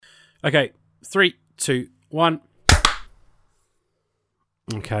Okay, 3, 2, 1.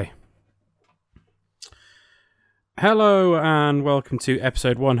 Okay. Hello and welcome to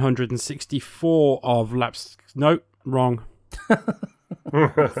episode 164 of Laps. No, wrong.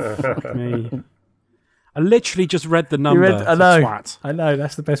 Fuck me. I literally just read the number. I know. Twat. I know.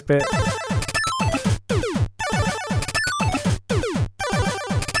 That's the best bit.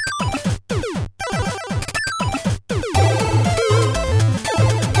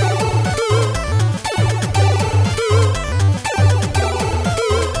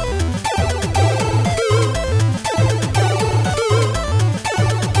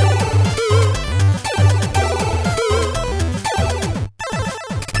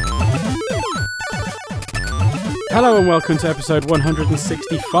 Hello and welcome to episode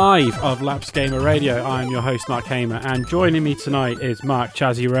 165 of Laps Gamer Radio. I'm your host, Mark Hamer, and joining me tonight is Mark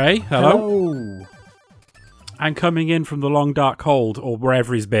Chazzy Ray. Hello. And coming in from the long dark cold, or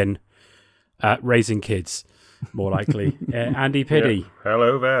wherever he's been, raising kids, more likely, Andy Piddy. Yeah.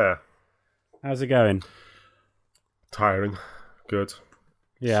 Hello there. How's it going? Tiring. Good.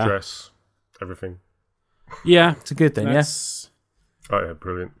 Yeah. Stress. Everything. Yeah. It's a good thing, That's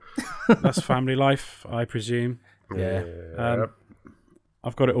Brilliant. That's family life, I presume. Yeah.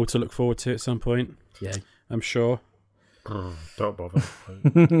 I've got it all to look forward to at some point. Yeah. I'm sure. Don't bother.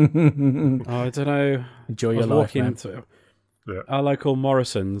 I don't know. Enjoy I your was life, walking man. to Yeah. our local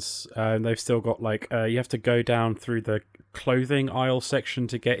Morrison's, and they've still got you have to go down through the clothing aisle section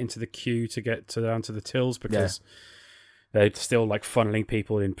to get into the queue to get down to the tills because they're still funneling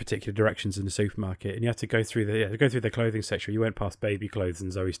people in particular directions in the supermarket, and you have to go through the clothing section. You went past baby clothes,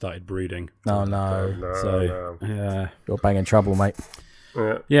 and Zoe started brooding. Oh, no. No. Yeah, You're banging trouble, mate.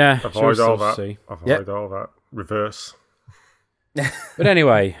 yeah. Avoid she'll all that. see. Avoid all that. Reverse. But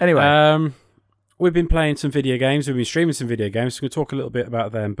anyway, Anyway. We've been playing some video games. We've been streaming some video games. So we're going to talk a little bit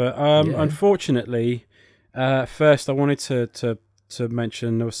about them. But unfortunately, first I wanted to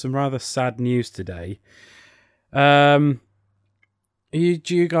mention there was some rather sad news today. Do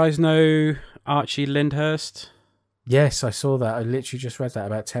you guys know Archie Lyndhurst? Yes, I saw that. I literally just read that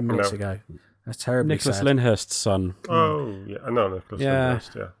about 10 minutes No. ago. That's terribly Nicholas sad. Lyndhurst's son. Oh, yeah. I know Nicholas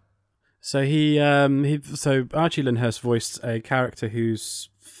Lyndhurst, yeah. So so Archie Lyndhurst voiced a character who's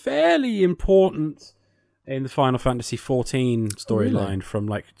fairly important in the Final Fantasy XIV storyline from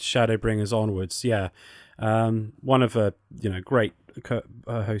Shadowbringers onwards. Yeah, one of a great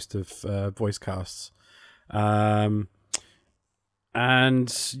host of voice casts. And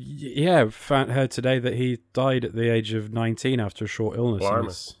yeah, heard today that he died at the age of 19 after a short illness. And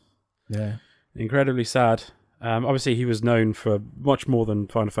it's incredibly sad. Obviously, he was known for much more than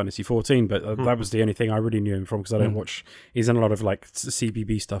Final Fantasy XIV, but that was the only thing I really knew him from because I don't watch. He's in a lot of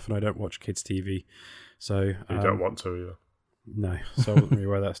CBB stuff, and I don't watch kids' TV. So You don't want to, yeah. no, so I wasn't really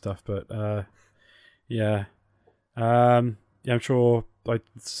aware of that stuff. But I'm sure I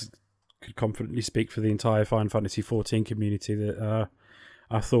could confidently speak for the entire Final Fantasy XIV community that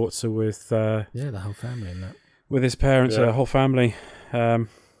our thoughts are with the whole family in that. with his parents, whole family, with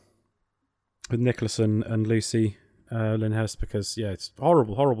Nicholas and Lucy Lyndhurst, because it's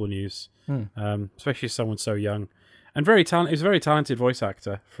horrible news, especially someone so young and very talented. He's a very talented voice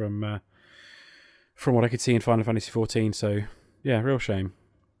actor from what I could see in Final Fantasy XIV. So real shame.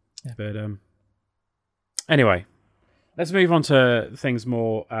 Yeah. But anyway, let's move on to things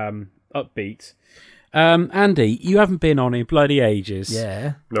more upbeat. Andy, you haven't been on in bloody ages.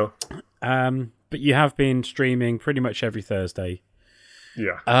 Yeah. No. But you have been streaming pretty much every Thursday.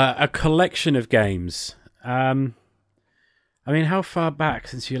 Yeah. A collection of games. How far back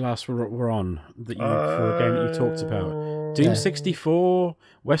since you last were on for a game that you talked about? Doom 64,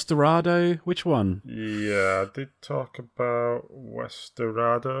 Westorado, which one? Yeah, I did talk about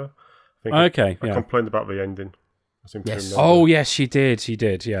Westorado. Okay, I complained about the ending. I seem to remember. Oh, yes, she did,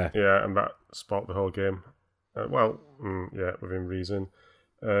 yeah. Yeah, and that spoiled the whole game. Within reason.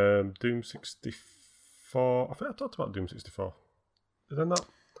 Doom 64. I think I talked about Doom 64. Did I not?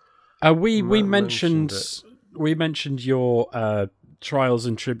 We mentioned your trials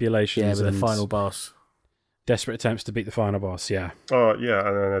and tribulations. Yeah, with and the final boss. Desperate attempts to beat the final boss, yeah. Oh, yeah,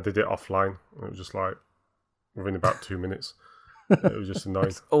 and then I did it offline. It was just within about 2 minutes. It was just annoying.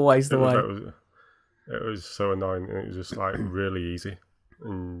 It's always the way. It was so annoying, and it was just really easy.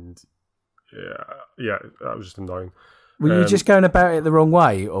 And that was just annoying. Were you just going about it the wrong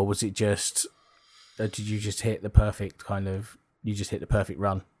way, or was it just? Did you just hit the perfect You just hit the perfect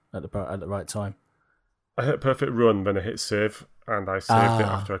run at the right time? I hit perfect run, then I hit save, and I saved it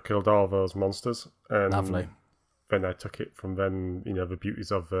after I killed all those monsters. And Lovely. Then I took it from then. The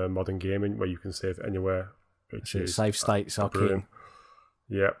beauties of modern gaming, where you can save anywhere. Which is Save states are king.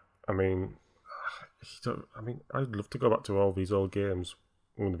 Yeah. I mean, I'd love to go back to all these old games.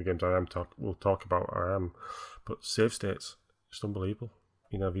 One of the games we'll talk about, but save states, just unbelievable.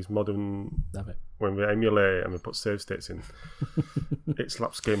 These modern, when we emulate and we put save states in, it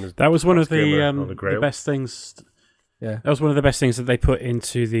slaps gamers. That was one of the best things. Yeah, that was one of the best things that they put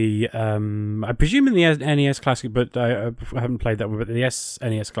into the. I presume in the NES Classic, but I haven't played that one. But the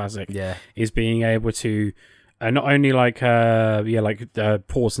SNES Classic, is being able to not only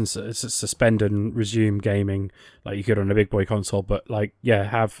pause and suspend and resume gaming like you could on a big boy console, but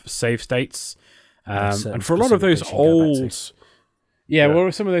have save states. And for a lot of those old,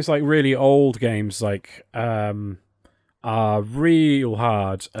 well, some of those really old games are real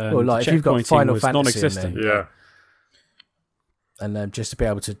hard. If you've got Final Fantasy non-existent. In there, and then just to be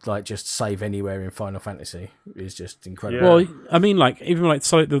able to just save anywhere in Final Fantasy is just incredible. Well, I mean, even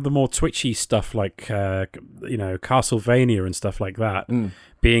the more twitchy stuff, Castlevania and stuff like that,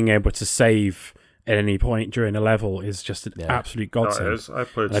 being able to save at any point during a level is just an absolute godsend. I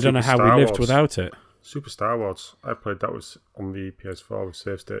don't know how we lived without it. Super Star Wars. I played that on the PS4 with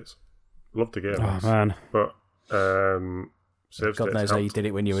save states. Loved the game. Oh man! But save God states knows how you did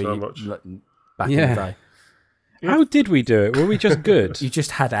it when you were back in the day. How did we do it? Were we just good? You just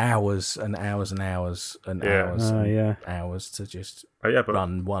had hours and hours and hours and hours to just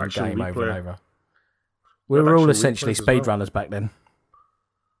run one game over and over. We were all essentially speedrunners back then.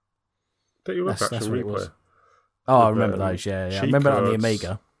 Don't you remember Action Replay? I remember those, yeah. I remember it on the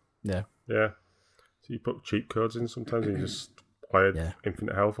Amiga. Yeah. Yeah. So you put cheat codes in sometimes and you just play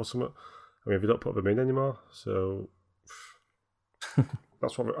Infinite Health or something. I mean, we don't put them in anymore, so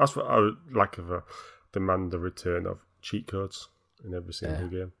that's what I would like of a demand the return of cheat codes in every single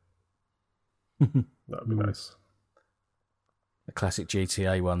game. That'd be nice. The classic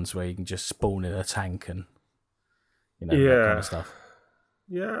GTA ones where you can just spawn in a tank and that kind of stuff.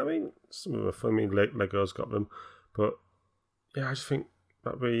 Yeah, I mean, some of them are fun. I mean, Lego's got them, but I just think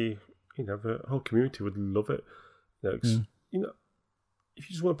that the whole community would love it. If you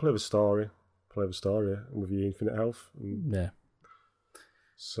just want to play the story and with your infinite health.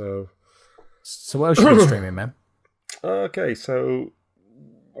 So what else you been streaming, man? Okay, so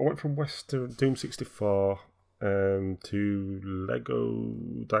I went from West to Doom 64 to Lego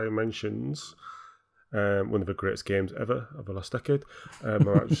Dimensions, one of the greatest games ever of the last decade. I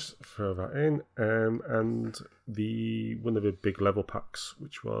might just throw that in. And one of the big level packs,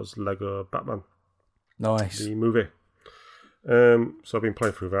 which was Lego Batman. Nice. The movie. So I've been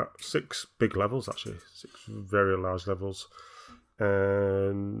playing through that. 6 big levels, actually. 6 very large levels.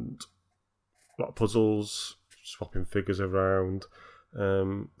 And a lot of puzzles, swapping figures around.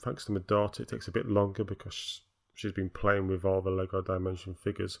 Thanks to my daughter, it takes a bit longer because she's been playing with all the Lego Dimension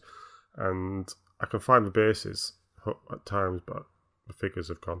figures, and I can find the bases at times, but the figures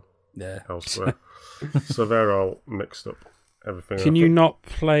have gone elsewhere. So they're all mixed up. Everything. Can you not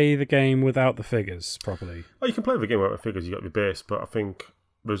play the game without the figures properly? Oh, you can play the game without the figures. You got the base, but I think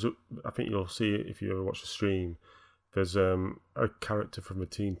you'll see it if you ever watch the stream. There's a character from the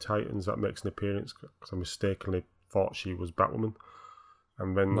Teen Titans that makes an appearance because I mistakenly thought she was Batwoman.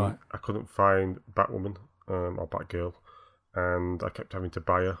 And then I couldn't find Batwoman or Batgirl. And I kept having to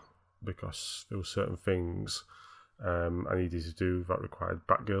buy her because there were certain things I needed to do that required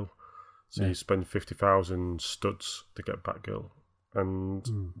Batgirl. So you spend 50,000 studs to get Batgirl. And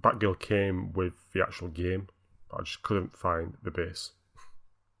Batgirl came with the actual game, but I just couldn't find the base.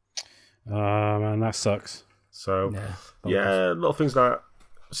 Man, that sucks. So, a lot of things like that.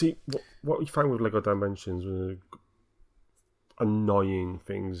 See, what you find with Lego Dimensions, one of the annoying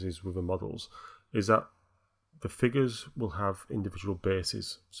things is with the models, is that the figures will have individual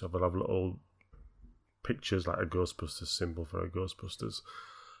bases. So they'll have little pictures like a Ghostbusters symbol for a Ghostbusters,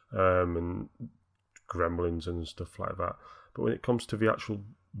 and gremlins and stuff like that. But when it comes to the actual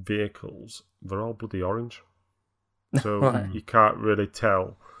vehicles, they're all bloody orange. So you can't really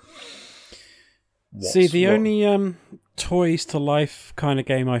tell. See, the only toys to life kind of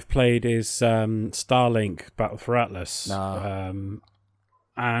game I've played is Starlink Battle for Atlas.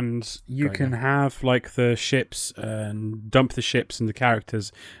 And you can have like the ships and dump the ships and the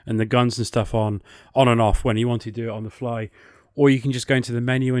characters and the guns and stuff on and off when you want to do it on the fly. Or you can just go into the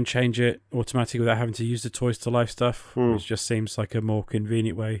menu and change it automatically without having to use the toys to life stuff, which just seems like a more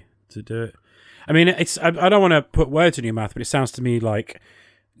convenient way to do it. I mean, I don't want to put words in your mouth, but it sounds to me like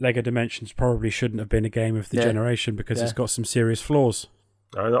Lego Dimensions probably shouldn't have been a game of the generation because it's got some serious flaws.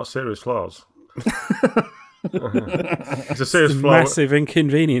 No, not serious flaws. It's a serious flaw. Massive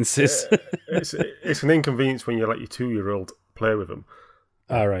inconveniences. It's an inconvenience when you let your 2-year-old play with them.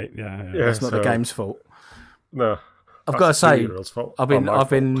 All right, yeah. That's not the game's fault. No, I've got to say, I've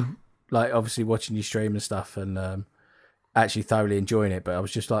been like obviously watching you stream and stuff, and actually thoroughly enjoying it. But I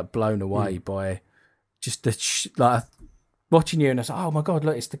was just like blown away by just the like watching you, and I was like, oh my god,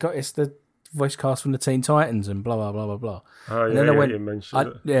 look, it's the voice cast from the Teen Titans and blah blah blah blah blah. Oh and then I went, you mentioned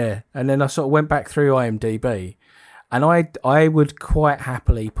it. Yeah, and then I sort of went back through IMDb, and I would quite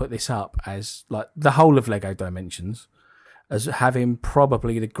happily put this up as like the whole of Lego Dimensions as having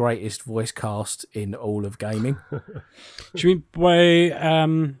probably the greatest voice cast in all of gaming. Do you mean by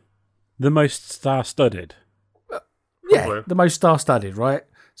the most star-studded? Yeah, the most star-studded, right?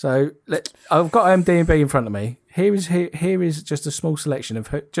 So I've got IMDb in front of me. Here is just a small selection of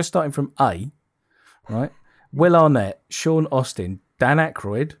just starting from A, right? Will Arnett, Sean Astin, Dan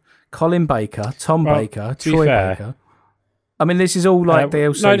Aykroyd, Colin Baker, Tom Baker, Troy Baker. I mean, this is all like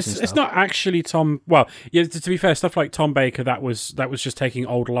DLC. No, it's not actually Tom. Well, yeah. To be fair, stuff like Tom Baker that was just taking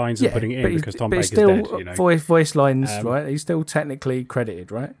old lines and putting it in because Tom Baker's dead. You know? voice lines, right? He's still technically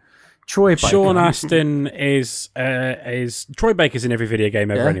credited, right? Troy Baker. Sean Astin is Troy Baker's in every video game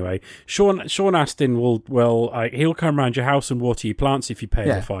ever anyway. Sean Astin will he'll come around your house and water your plants if you pay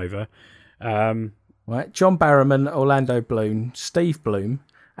him a fiver. Right, John Barrowman, Orlando Bloom, Steve Bloom,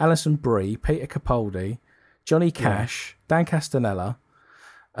 Alison Brie, Peter Capaldi, Johnny Cash, Dan Castanella,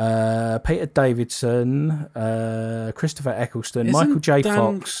 Peter Davidson, Christopher Eccleston, Michael J.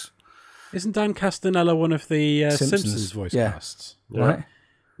 Fox. Isn't Dan Castanella one of the Simpsons voice casts? Yeah. Right.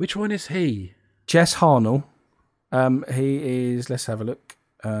 Which one is he? Jess Harnell. He is, let's have a look.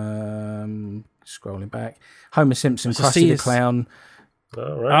 Scrolling back. Homer Simpson, Krusty the Clown.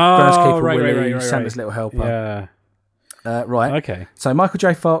 Groundskeeper Willie, Santa's Little Helper. Yeah. Right. Okay. So Michael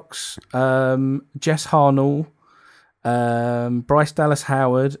J. Fox, Jess Harnell, Bryce Dallas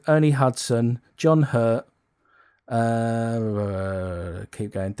Howard, Ernie Hudson, John Hurt.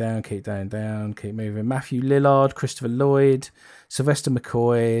 Keep going down, keep moving. Matthew Lillard, Christopher Lloyd, Sylvester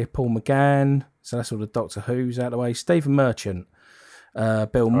McCoy, Paul McGann. So that's all the Doctor Who's out of the way. Stephen Merchant,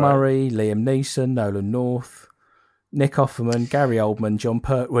 Bill Murray, Liam Neeson, Nolan North, Nick Offerman, Gary Oldman, John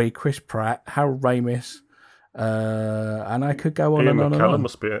Pertwee, Chris Pratt, Harold Ramis, and I could go on Ian and on McKellen and on.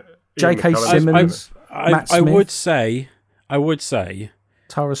 Must be J.K. Simmons, Matt Smith, I would say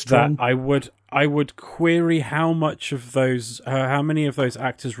Tara Strong. That I would query how many of those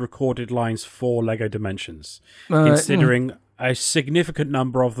actors recorded lines for Lego Dimensions, considering a significant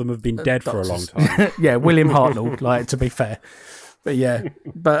number of them have been dead for a long time. Yeah, William Hartnell, like, to be fair. But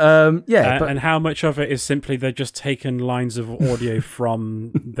and how much of it is simply they're just taken lines of audio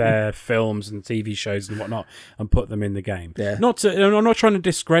from their films and TV shows and whatnot and put them in the game. Yeah. I'm not trying to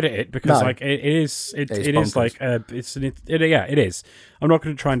discredit it because it is. I'm not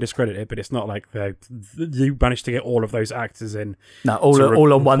going to try and discredit it, but it's not like you managed to get all of those actors in. No,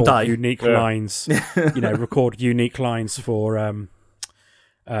 all on one day. Unique lines, record unique lines for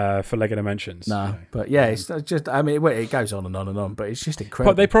Lego Dimensions. No, but yeah, it's just. I mean, it goes on and on and on, but it's just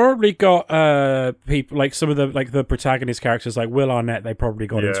incredible. But they probably got people like some of the protagonist characters, like Will Arnett. They probably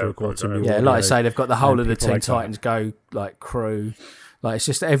got into record some new. Yeah, like I say, they've got the whole of the Teen Titans Go crew. Like it's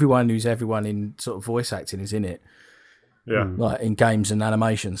just everyone in sort of voice acting is in it. Yeah, like in games and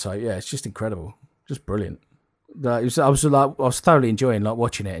animation. So yeah, it's just incredible, just brilliant. I was thoroughly enjoying like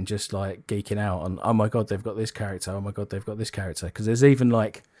watching it and just like geeking out on, oh my god, they've got this character, oh my god, they've got this character, because there's even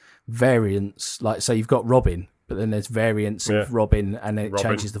like variants, like so you've got Robin, but then there's variants of Robin, and then it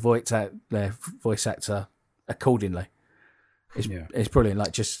changes the voice actor accordingly. It's brilliant.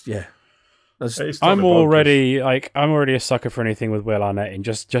 Like just I'm already a sucker for anything with Will Arnett, and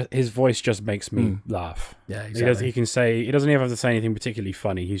just his voice just makes me laugh. Yeah, exactly. He doesn't even have to say anything particularly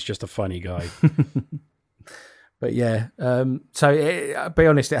funny. He's just a funny guy. But yeah, so I'll be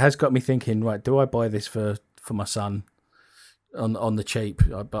honest, it has got me thinking, right, do I buy this for my son on the cheap?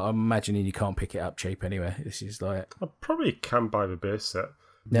 But I'm imagining you can't pick it up cheap anyway. This is like... I probably can buy the base set.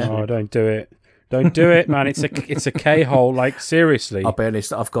 Yeah. No, don't do it. Don't do it, man. It's a K-hole, like, seriously. I'll be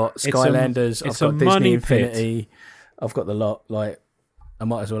honest, I've got Skylanders, I've got Disney Infinity, I've got the lot. Like, I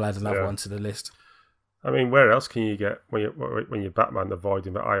might as well add another one to the list. I mean, where else can you get, when you're Batman,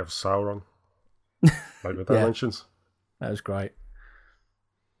 avoiding the Eye of Sauron? Like with Dimensions. That was great.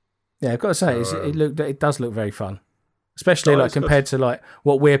 Yeah, I've got to say, it does look very fun, especially like compared to like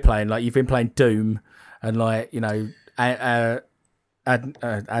what we're playing. Like you've been playing Doom, and like Adam's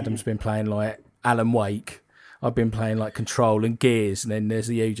been playing like Alan Wake. I've been playing like Control and Gears, and then there's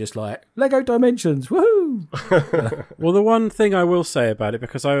you just like Lego Dimensions, woohoo! Well, the one thing I will say about it,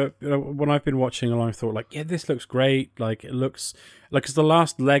 because when I've been watching along, I thought like, yeah, this looks great. Like it looks like, because the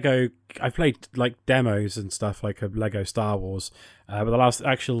last Lego I played like demos and stuff like a Lego Star Wars, but the last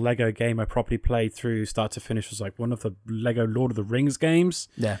actual Lego game I properly played through start to finish was like one of the Lego Lord of the Rings games,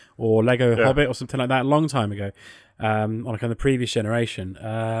 or Lego Hobbit or something like that, a long time ago, on like on the previous generation,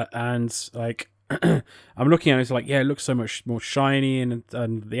 and like. I'm looking at it, it's like, yeah, it looks so much more shiny, and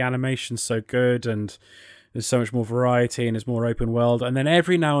the animation's so good, and there's so much more variety, and there's more open world. And then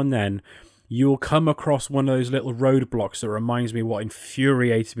every now and then you'll come across one of those little roadblocks that reminds me what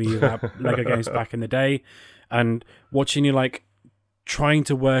infuriated me about Lego games back in the day, and watching you like trying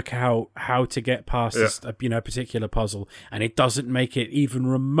to work out how to get past this, a particular puzzle, and it doesn't make it even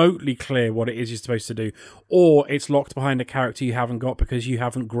remotely clear what it is you're supposed to do, or it's locked behind a character you haven't got because you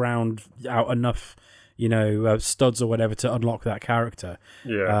haven't ground out enough, studs or whatever to unlock that character.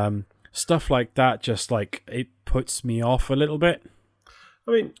 Stuff like that, just like it puts me off a little bit.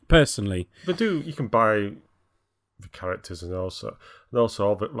 I mean, personally, you can buy the characters, and also a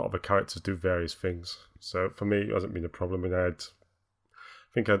lot of the characters do various things. So for me, it hasn't been a problem. I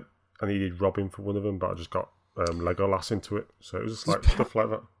think I needed Robin for one of them, but I just got Legolas into it. So it was just like stuff like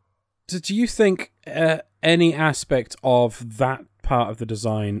that. Do you think any aspect of that part of the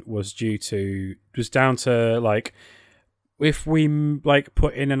design was down to like, if we like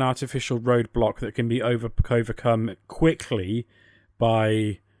put in an artificial roadblock that can be overcome quickly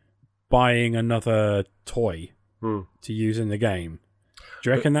by buying another toy to use in the game? Do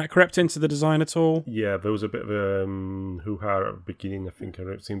you reckon that crept into the design at all? Yeah, there was a bit of a hoo-ha at the beginning. I think I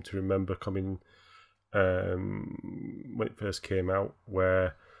seem to remember coming when it first came out,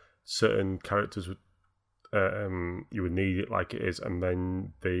 where certain characters would you would need it like it is, and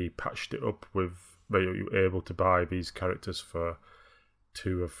then they patched it up with where you were able to buy these characters for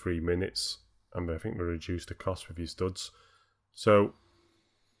 2 or 3 minutes, and I think they reduced the cost with your studs. So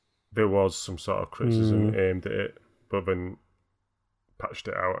there was some sort of criticism aimed at it, but then patched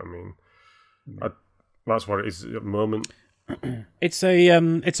it out. I mean, that's what it is at the moment. It's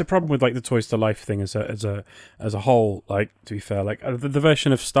a problem with like the Toys to Life thing as a whole. Like, to be fair, like the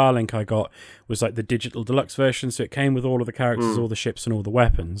version of Starlink I got was like the digital deluxe version, so it came with all of the characters, all the ships, and all the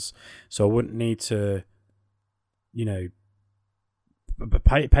weapons. So I wouldn't need to,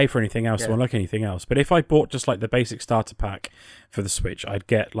 pay for anything else to unlock anything else. But if I bought just like the basic starter pack for the Switch, I'd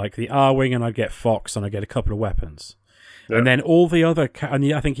get like the R-Wing, and I'd get Fox, and I'd get a couple of weapons. Yeah. And then all the other,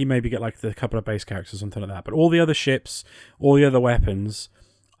 and I think you maybe get like the couple of base characters or something like that. But all the other ships, all the other weapons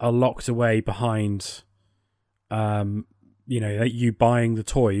are locked away behind, you buying the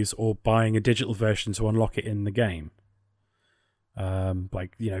toys or buying a digital version to unlock it in the game.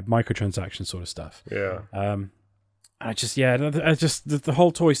 Microtransaction sort of stuff. Yeah. The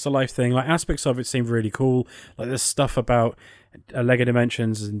whole Toys to Life thing, like aspects of it seem really cool. Like there's stuff about Lego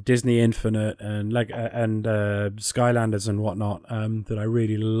Dimensions and Disney Infinite and Skylanders and whatnot that I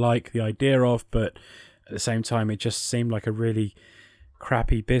really like the idea of, but at the same time, it just seemed like a really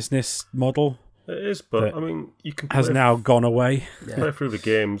crappy business model. It is, but I mean, you can has now gone away. Play through the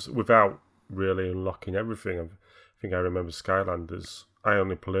games without really unlocking everything. I think I remember Skylanders. I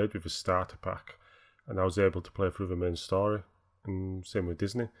only played with a starter pack, and I was able to play through the main story. And same with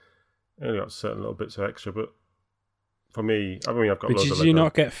Disney. I only got certain little bits of extra, but for me, I've got. But did you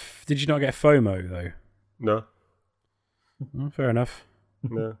not get FOMO though? No. Fair enough.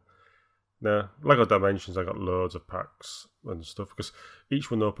 No. Lego Dimensions, I got loads of packs and stuff because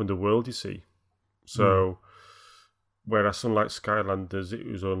each one opened a world. You see, so whereas some like Skylanders, it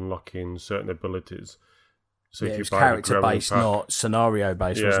was unlocking certain abilities. So if you buy character based, not scenario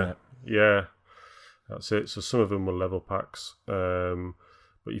based, wasn't it? Yeah, that's it. So some of them were level packs, but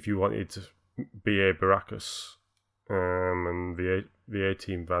if you wanted to be a Baracus and the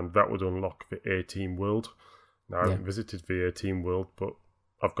A-Team van, that would unlock the A-Team world. Now I haven't visited the A-Team world, but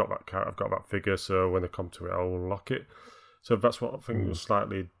I've got that figure. So when I come to it, I'll unlock it. So that's what I think was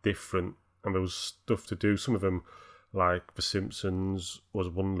slightly different, and there was stuff to do. Some of them, like The Simpsons, was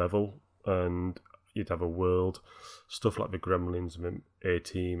one level, and you'd have a world. Stuff like the Gremlins and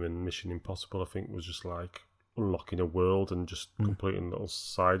A-Team and Mission Impossible, I think, was just like unlocking a world and just completing little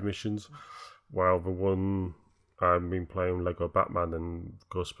side missions. While the one I've been playing Lego Batman and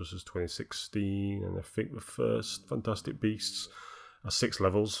Ghostbusters 2016, and I think the first Fantastic Beasts are 6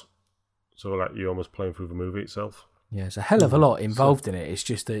 levels. So like you're almost playing through the movie itself. Yeah, there's a hell of a lot involved in it. It's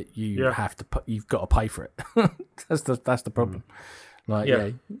just that you've got to pay for it. that's the problem.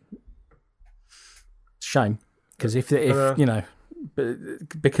 Shame, because if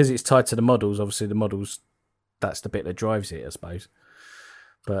because it's tied to the models, obviously the models that's the bit that drives it, I suppose.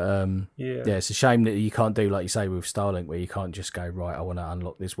 But it's a shame that you can't do, like you say, with Starlink, where you can't just go, right, I want to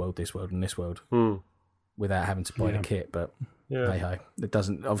unlock this world, and this world without having to buy the kit. But hey, it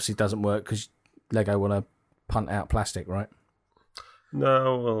doesn't work because Lego want to punt out plastic, right?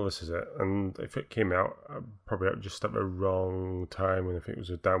 No, well, this is it. And if it came out, probably just at the wrong time when I think it was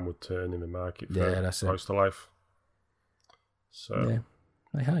a downward turn in the market for Toys to Life. So,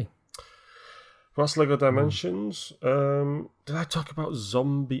 hey. That's Lego Dimensions. Did I talk about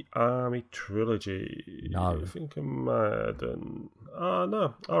Zombie Army Trilogy? No. I think I might have done.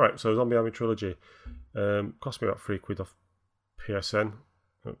 No. All right, so Zombie Army Trilogy. Cost me about £3 off PSN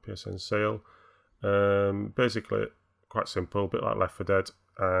sale. Basically, quite simple, a bit like Left 4 Dead,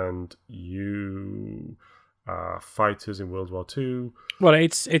 and you are fighters in World War II. Well,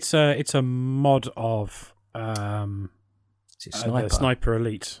 it's a mod of Sniper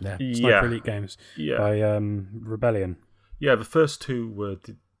Elite. Sniper Elite games by Rebellion. Yeah, the first two were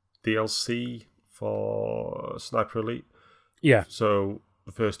DLC for Sniper Elite. Yeah. So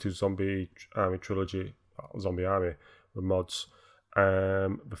the first two Zombie Army Trilogy, Zombie Army, were mods.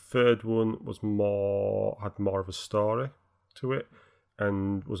 The third one had more of a story to it,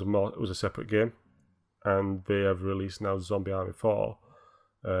 and was a separate game. And they have released now Zombie Army 4.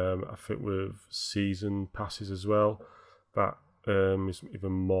 I think with season passes as well. That is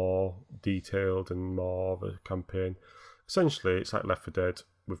even more detailed and more of a campaign. Essentially, it's like Left 4 Dead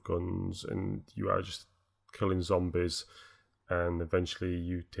with guns, and you are just killing zombies, and eventually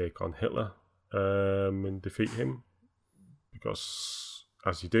you take on Hitler and defeat him, because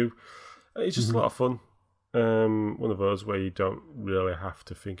as you do, it's just a lot of fun. One of those where you don't really have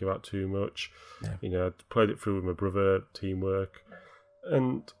to think about too much. I played it through with my brother, teamwork,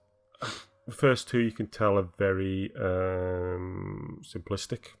 and the first two you can tell are very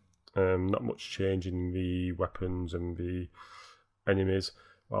simplistic. Not much change in the weapons and the enemies,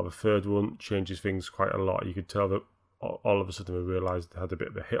 while the third one changes things quite a lot. You could tell that all of a sudden they realised they had a bit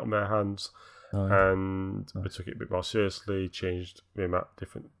of a hit on their hands, and they took it a bit more seriously, changed the amount of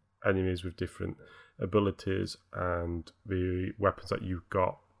different enemies with different abilities, and the weapons that you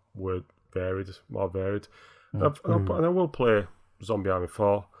got were more varied. And I will play Zombie Army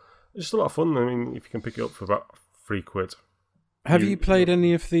 4. It's just a lot of fun. I mean, if you can pick it up for about £3. Have you played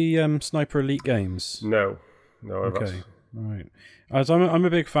any of the Sniper Elite games? No. Okay, all right. I'm a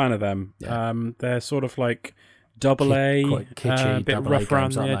big fan of them. Yeah. They're sort of like AA, quite kitschy, a bit rough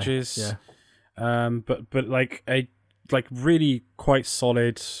around the edges. Yeah. But like a really quite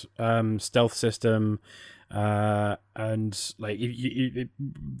solid stealth system, and like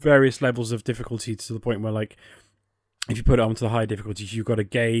various levels of difficulty, to the point where, like, if you put it onto the high difficulties, you've got to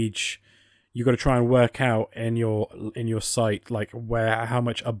gauge, you've got to try and work out in your sight, like how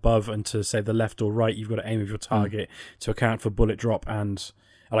much above and to, say, the left or right you've got to aim with your target to account for bullet drop. And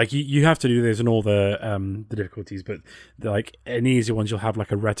like you have to do this in all the difficulties, but like in the easy ones you'll have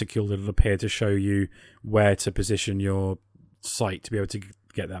like a reticule that'll appear to show you where to position your sight to be able to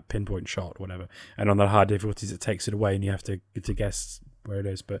get that pinpoint shot or whatever. And on the hard difficulties it takes it away and you have to guess where it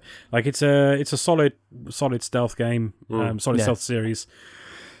is. But like it's a solid stealth game, stealth series.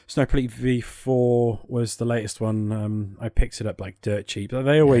 Sniper Elite V4 was the latest one. I picked it up like dirt cheap.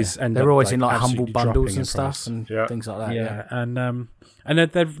 They always end up, they're always like, in like humble bundles and price. stuff and things like that. Yeah.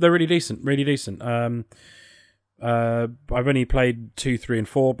 And they're really decent. I've only played 2, 3, and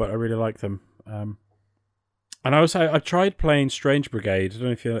 4, but I really like them. And I tried playing Strange Brigade. I don't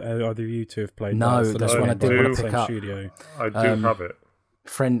know if either of you two have played. No, that's one I did want to pick up. Studio. I do have it.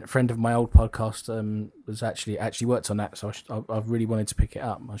 Friend of my old podcast was actually worked on that, so I really wanted to pick it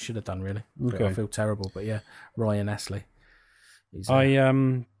up. I should have done, really. Okay. I feel terrible, but yeah, Ryan Astley.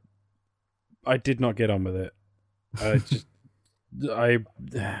 I did not get on with it.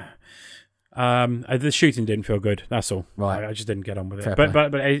 The shooting didn't feel good. That's all. Right. I just didn't get on with it. Fair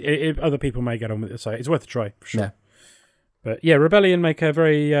But other people may get on with it, so it's worth a try for sure. Yeah. But yeah, Rebellion make a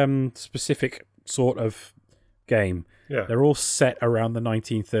very specific sort of game. Yeah. They're all set around the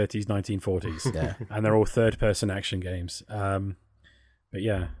 1930s, 1940s. Yeah. And they're all third-person action games. But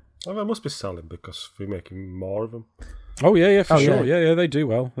yeah. Well, they must be selling because we're making more of them. Oh yeah, for sure. Yeah, they do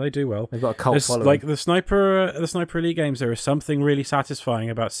well. They've got a cult following. Like the Sniper Elite games, there is something really satisfying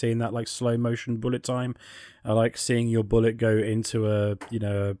about seeing that like slow motion bullet time. I like seeing your bullet go into a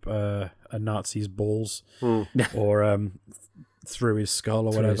Nazi's balls or through his skull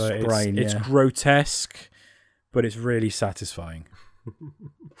or whatever. His brain, it's grotesque, but it's really satisfying.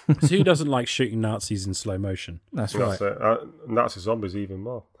 So who doesn't like shooting Nazis in slow motion? That's right. Nazi zombies even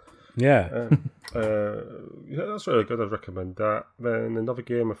more. Yeah. Yeah, that's really good. I'd recommend that. Then another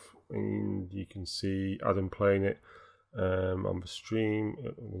game, you can see Adam playing it on the stream.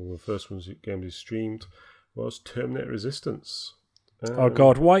 One of the first games he streamed was Terminator Resistance. Oh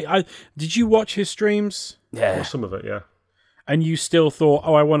God, why? Did you watch his streams? Yeah, well, some of it, yeah. And you still thought,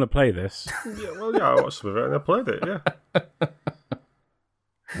 oh, I want to play this? Yeah, I watched some of it and I played it, yeah.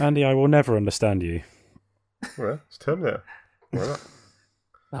 Andy, I will never understand you. Well, it's Terminator. Why not?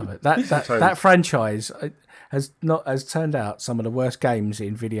 Love it. That franchise has turned out some of the worst games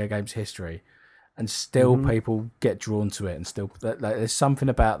in video games history, and still people get drawn to it, and still there's something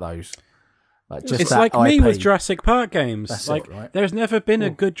about those. It's like me with Jurassic Park games. That's like, it, right? There's never been a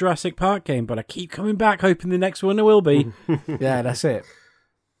good Jurassic Park game, but I keep coming back, hoping the next one will be. Yeah, that's it.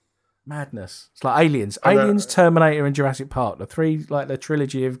 Madness. It's like Aliens, Terminator, and Jurassic Park. The three, like the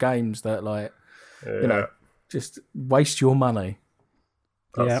trilogy of games that, just waste your money.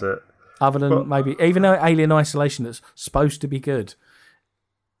 That's it. Other than maybe, even though Alien Isolation that's supposed to be good,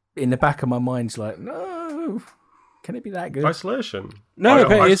 in the back of my mind's like, no, can it be that good? Isolation? No,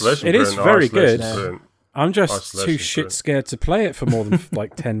 but it is very good. Yeah. I'm just too shit scared to play it for more than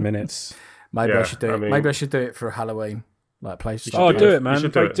like 10 minutes. Maybe I should do it. Maybe I should do it for Halloween. Like PlayStation. Oh, do it, man! Do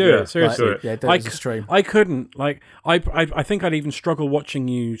it seriously. Like, yeah, do it as a stream. I couldn't. Like, I think I'd even struggle watching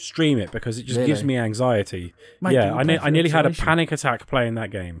you stream it because it just gives me anxiety. Mate, I nearly had a panic attack playing that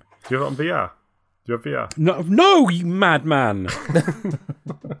game. Do you have it on VR? Do you have VR? No, you madman!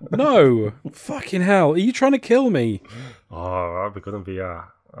 No, fucking hell! Are you trying to kill me? Oh, I'd be good on VR.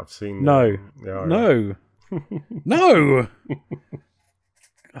 I've seen. No. No.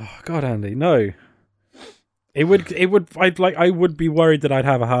 Oh God, Andy, no. I would be worried that I'd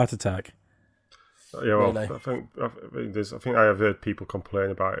have a heart attack. Yeah, well, Really? I think I have heard people complain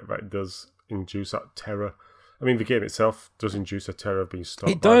about it, that it does induce that terror. I mean, the game itself does induce a terror of being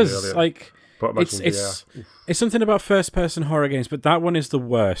stopped. It does. But it's something about first-person horror games, but that one is the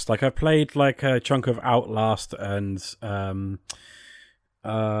worst. Like, I played like a chunk of Outlast and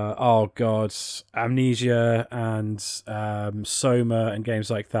Amnesia and Soma and games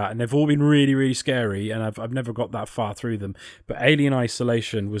like that, and they've all been really, really scary, and I've never got that far through them. But Alien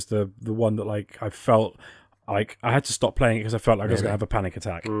Isolation was the one that like I felt like I had to stop playing it because I felt like I was going to have a panic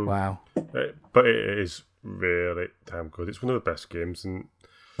attack. Wow! But it is really damn good. It's one of the best games in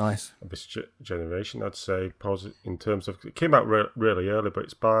this generation, I'd say. In terms of, it came out really early, but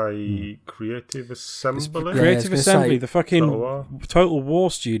it's by Creative Assembly. Creative Assembly, the fucking Total War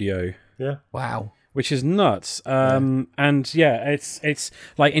studio. Yeah. Wow. Which is nuts. And yeah, it's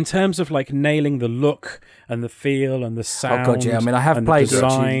like in terms of like nailing the look and the feel and the sound. Oh God, yeah. I mean, I have played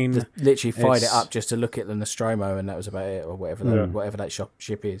design. Literally fired it up just to look at the Nostromo, and that was about it, or whatever that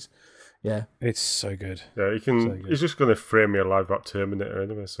ship is. Yeah, it's so good. Yeah, he's just going to frame me alive about Terminator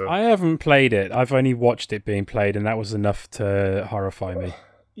anyway. So I haven't played it. I've only watched it being played, and that was enough to horrify me.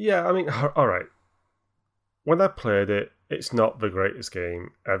 Yeah, I mean, all right. When I played it, it's not the greatest game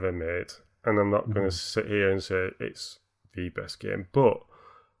ever made, and I'm not going to sit here and say it's the best game. But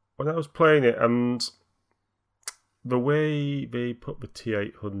when I was playing it, and the way they put the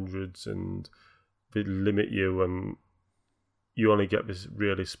T-800s and they limit you and you only get this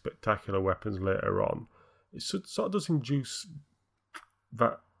really spectacular weapons later on, it sort of does induce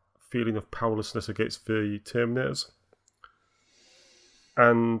that feeling of powerlessness against the Terminators.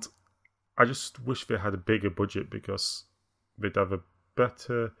 And I just wish they had a bigger budget because they'd have a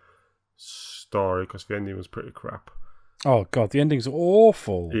better story, because the ending was pretty crap. Oh God, the ending's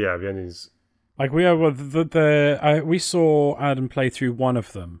awful. Yeah, the ending's... Like we saw Adam play through one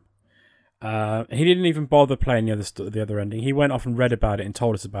of them. He didn't even bother playing the other ending. He went off and read about it and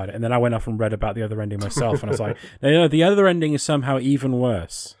told us about it, and then I went off and read about the other ending myself, and I was like, no, the other ending is somehow even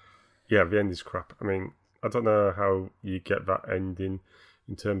worse. Yeah, the ending's crap. I mean, I don't know how you get that ending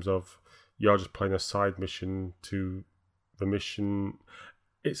in terms of you're just playing a side mission to the mission.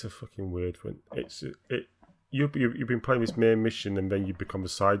 It's a fucking weird one. You've been playing this main mission and then you become the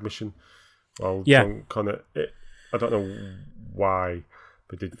side mission. Well, yeah. I don't know why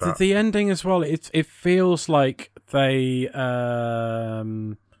they did that. The ending as well. It feels like they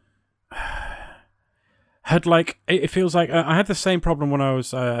had like it feels like I had the same problem when I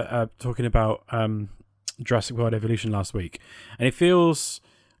was talking about Jurassic World Evolution last week, and it feels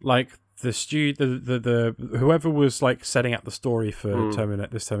like the whoever was like setting up the story for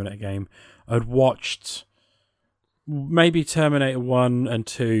this Terminator game had watched maybe Terminator 1 and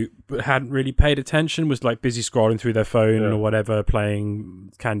 2, but hadn't really paid attention, was like busy scrolling through their phone or whatever,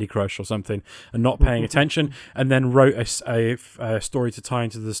 playing Candy Crush or something, and not paying attention, and then wrote a story to tie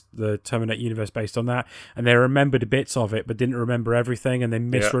into the Terminator universe based on that, and they remembered bits of it, but didn't remember everything, and they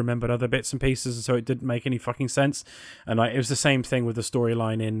misremembered other bits and pieces, and so it didn't make any fucking sense. And it was the same thing with the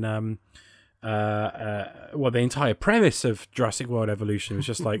storyline in... the entire premise of Jurassic World Evolution was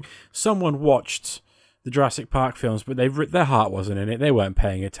just like someone watched the Jurassic Park films, but their heart wasn't in it. They weren't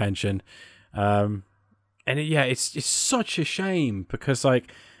paying attention, it's such a shame because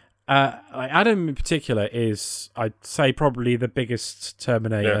like Adam in particular is, I'd say, probably the biggest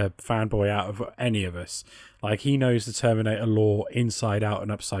Terminator fanboy out of any of us. Like he knows the Terminator lore inside out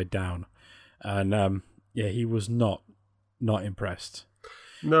and upside down, and he was not impressed.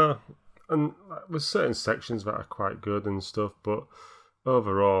 No, and there's certain sections that are quite good and stuff, but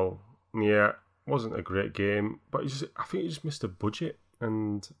overall, wasn't a great game, but I think it just missed a budget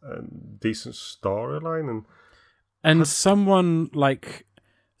and decent storyline, and someone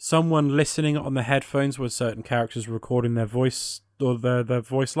listening on the headphones with certain characters recording their voice or their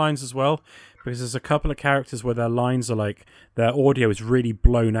voice lines as well, because there's a couple of characters where their lines are like their audio is really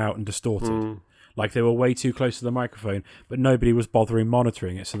blown out and distorted, like they were way too close to the microphone, but nobody was bothering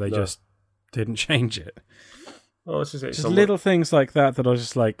monitoring it, so they just didn't change it. Oh, just little things like that I was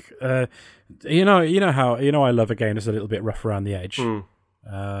just like, you know how I love a game that's a little bit rough around the edge.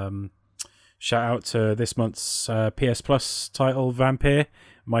 Shout out to this month's PS Plus title, Vampire.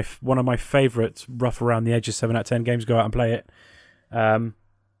 One of my favourite rough around the edges 7 out of 10 games. Go out and play it.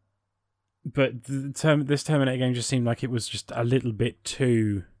 But this Terminator game just seemed like it was just a little bit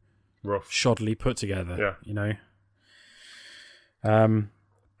too rough, shoddily put together. Yeah, you know.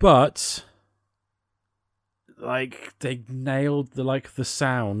 But. Like they nailed the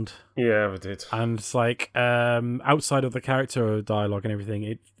sound. Yeah, they did. And it's like outside of the character dialogue and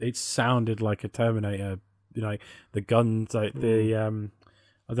everything, it sounded like a Terminator. You know, the guns, like the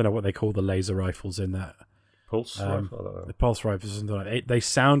I don't know what they call the laser rifles in that. Pulse rifle. I don't know. The pulse rifles and like they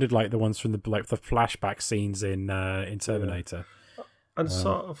sounded like the ones from the flashback scenes in Terminator. Yeah. And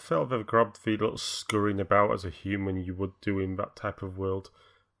sort of felt they've grabbed the little scurrying about as a human you would do in that type of world,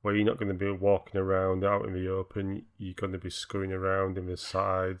 where you're not going to be walking around out in the open, you're going to be scurrying around in the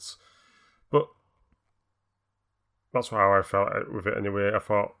sides. But that's how I felt with it anyway. I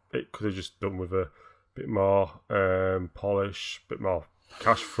thought it could have just done with a bit more polish, a bit more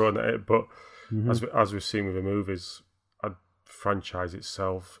cash thrown at it. But as we've seen with the movies, a franchise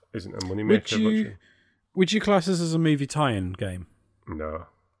itself isn't a moneymaker. Would you class this as a movie tie-in game? No.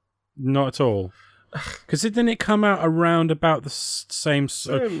 Not at all? Because didn't it come out around about the same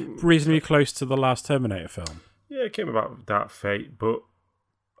reasonably close to the last Terminator film? Yeah, it came about Dark Fate, but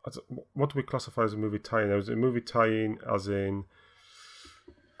what do we classify as a movie tie-in? Is it a movie tie-in as in...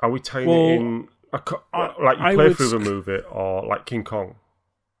 Are we tying it in... like you play through the movie, or like King Kong?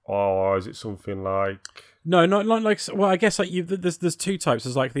 Or is it something like... No, not like... Well, I guess like there's two types.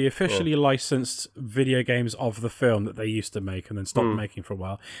 There's like the officially licensed video games of the film that they used to make and then stopped making for a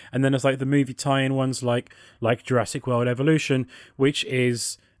while. And then there's like the movie tie-in ones like Jurassic World Evolution, which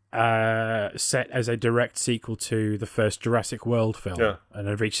is set as a direct sequel to the first Jurassic World film. Yeah. And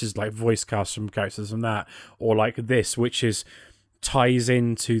it reaches like voice casts from characters from that. Or like this, which ties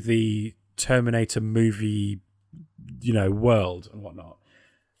into the Terminator movie, world and whatnot.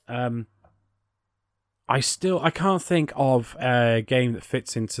 I can't think of a game that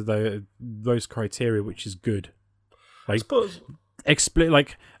fits into those criteria, which is good. Like, I suppose,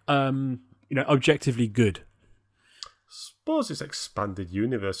 objectively good. I suppose it's expanded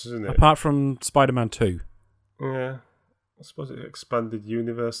universe, isn't it? Apart from Spider-Man 2. Yeah. I suppose it's expanded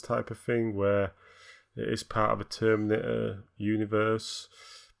universe type of thing where it is part of a Terminator universe,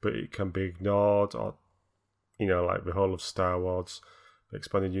 but it can be ignored, or, like the whole of Star Wars. The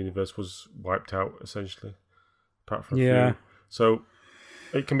expanded universe was wiped out, essentially, apart from a few. So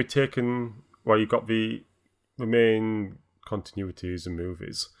it can be taken where you've got the main continuities and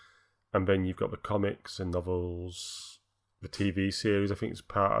movies, and then you've got the comics and novels, the TV series, I think is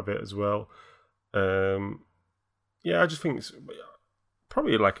part of it as well. I just think it's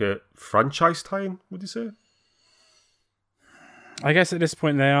probably like a franchise tie-in, would you say? I guess at this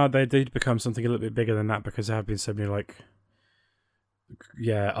point they did become something a little bit bigger than that, because there have been so many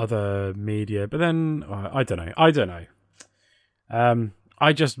other media, but then I don't know.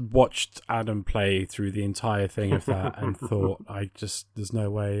 I just watched Adam play through the entire thing of that and thought, there's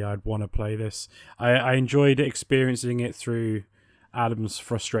no way I'd want to play this. I enjoyed experiencing it through Adam's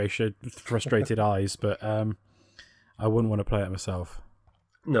frustrated eyes, but I wouldn't want to play it myself.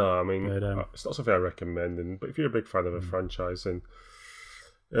 No, I mean, it's not something I recommend. But if you're a big fan of a franchise, then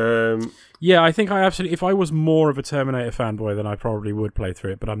yeah, I think I absolutely. If I was more of a Terminator fanboy, then I probably would play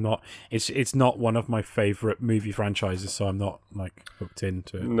through it. But I'm not. It's not one of my favorite movie franchises, so I'm not like hooked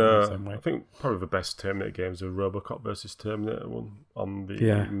into it. No, in the same way. I think probably the best Terminator games are RoboCop versus Terminator one on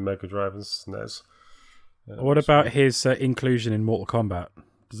the Mega Drive and SNES. What about his inclusion in Mortal Kombat?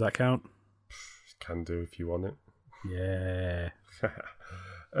 Does that count? Can do if you want it. Yeah.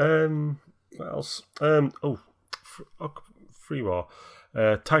 What else? Free War.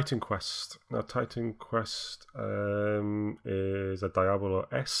 Titan Quest. Now, Titan Quest is a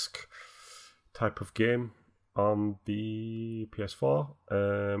Diablo-esque type of game on the PS4.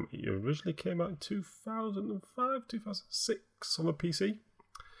 It originally came out in 2005, 2006 on the PC,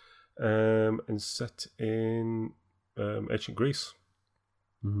 and set in ancient Greece.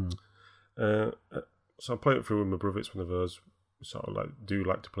 Mm-hmm. So I'm playing it through with my brother. It's one of those sort of like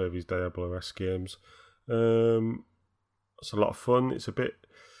to play these Diablo-esque games. It's a lot of fun. It's a bit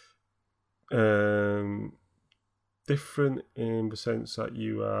different in the sense that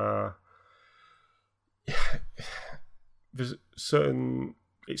you are. There's certain.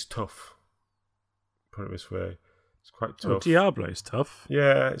 It's tough. Put it this way, it's quite tough. Oh, Diablo's tough.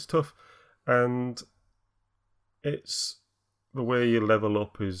 Yeah, it's tough, and it's the way you level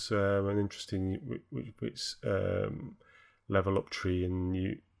up is an interesting level up tree, and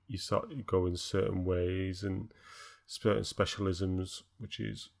you go in certain ways and certain specialisms, which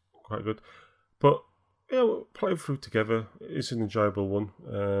is quite good. But yeah, we'll play through together. It's an enjoyable one.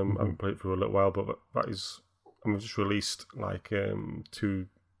 I haven't played it for a little while, but that is. I've just released 2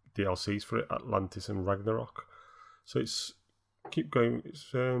 DLCs for it, Atlantis and Ragnarok. So it's keep going.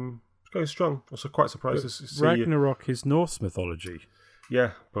 It's going strong. Also quite surprised to see Ragnarok is Norse mythology.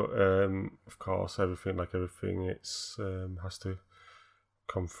 Yeah, but of course, everything it's has to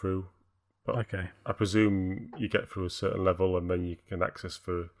come through. But okay. I presume you get through a certain level and then you can access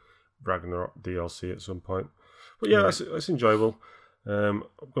for Ragnarok DLC at some point. But yeah, that's enjoyable. I'm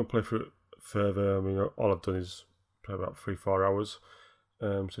going to play through it further. I mean, all I've done is play about 3-4 hours.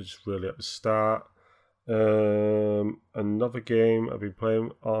 So just really at the start. Another game I've been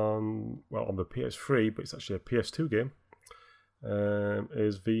playing on the PS3, but it's actually a PS2 game,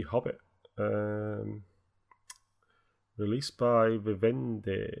 is The Hobbit. Released by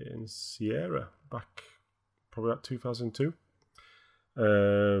Vivendi and Sierra back probably at 2002.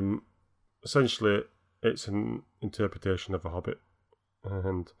 Essentially, it's an interpretation of The Hobbit,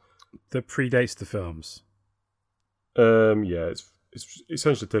 and that predates the films. It's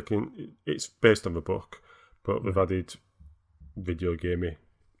essentially it's based on the book, but they've added video gamey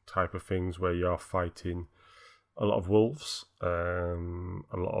type of things where you're fighting a lot of wolves, a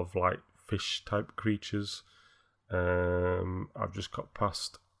lot of fish type creatures. I've just got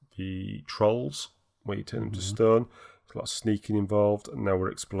past the trolls where you turn them to stone. There's a lot of sneaking involved, and now we're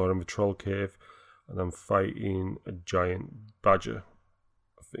exploring the troll cave, and I'm fighting a giant badger.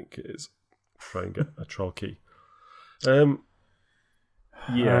 I think it is. Try and get a troll key.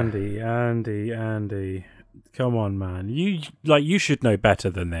 Yeah. Andy, come on, man! You should know better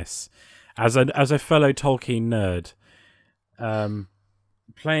than this. As a fellow Tolkien nerd,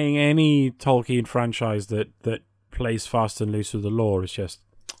 playing any Tolkien franchise that plays fast and loose with the lore is just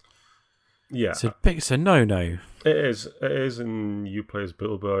it's a no. It is, and you play as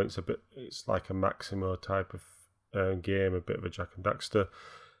Bilbo. It's like a Maximo type of game, a bit of a Jack and Daxter,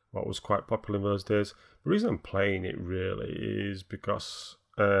 what was quite popular in those days. The reason I'm playing it really is because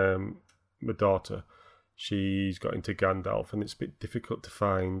my daughter, she's got into Gandalf, and it's a bit difficult to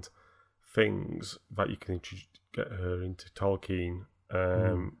find things that you can get her into Tolkien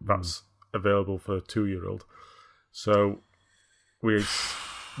that's available for a 2-year-old. So we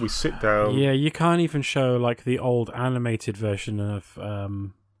sit down. Yeah, you can't even show the old animated version of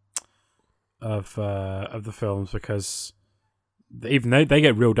the films because even they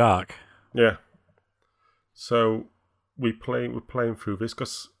get real dark. Yeah. So we're playing through this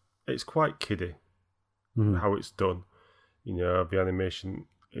because it's quite kiddie how it's done. The animation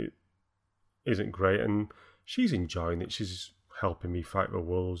it isn't great, and she's enjoying it. She's helping me fight the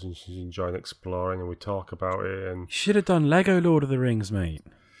wolves, and she's enjoying exploring, and we talk about it. And you should have done Lego Lord of the Rings, mate.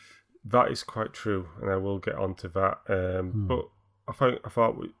 That is quite true, and I will get onto that. But I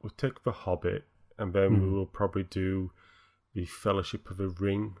thought we'd take The Hobbit, and then we will probably do the Fellowship of the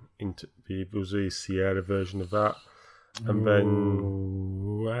Ring. There was a Sierra version of that, and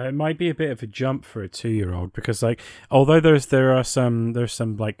then it might be a bit of a jump for a 2-year-old because, although there's some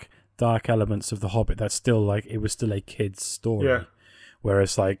dark elements of The Hobbit, that's still it was still a kid's story. Yeah.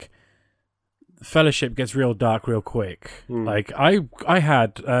 Whereas Fellowship gets real dark real quick. Like I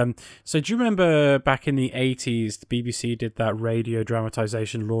had so do you remember back in the 80s the BBC did that radio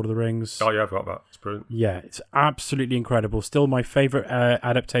dramatization Lord of the Rings? Oh yeah, I've got that. It's brilliant. Yeah, it's absolutely incredible. Still my favorite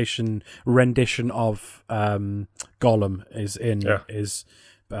adaptation rendition of Gollum is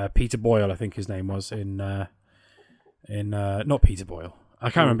Peter Boyle, I think his name was in not Peter Boyle. I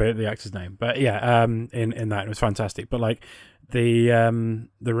can't remember the actor's name, but yeah, in that it was fantastic. But like the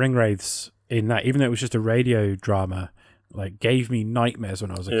Ringwraiths in that, even though it was just a radio drama, like gave me nightmares when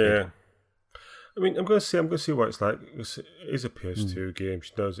I was a kid. Yeah, I mean, I'm going to see what it's like. It is a PS2 game.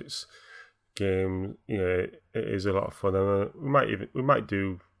 She knows it's game. You know, it is a lot of fun, and we might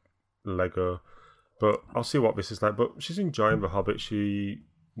do Lego, but I'll see what this is like. But she's enjoying The Hobbit. She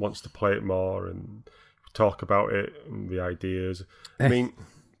wants to play it more and talk about it and the ideas. I mean,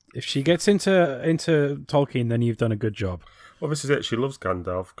 if she gets into Tolkien, then you've done a good job. Well, this is it. She loves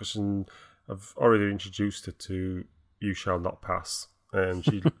Gandalf because I've already introduced her to You Shall Not Pass, and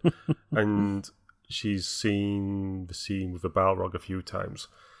she's seen the scene with the Balrog a few times.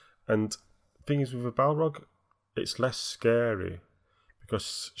 And the thing is, with the Balrog, it's less scary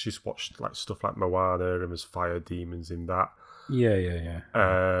because she's watched like stuff like Moana and there's fire demons in that. Yeah.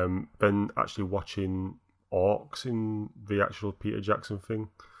 Than actually watching orcs in the actual Peter Jackson thing,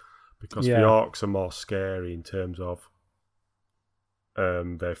 because the orcs are more scary in terms of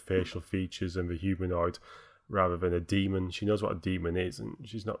their facial features and the humanoid rather than a demon. She knows what a demon is, and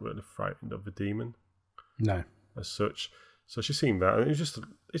she's not really frightened of the demon. No, as such. So she's seen that, and it's just an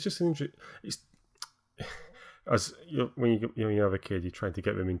interesting. It's as when you have a kid, you're trying to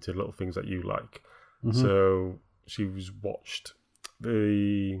get them into little things that you like. Mm-hmm. So she's watched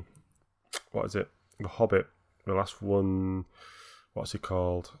The Hobbit, the last one. What's it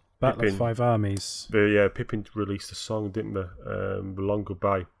called? Battle of Five Armies. Pippin released a song, didn't they? The Long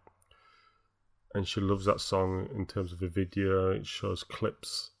Goodbye, and she loves that song in terms of the video. It shows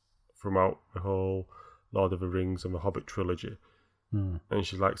clips throughout the whole Lord of the Rings and the Hobbit trilogy, and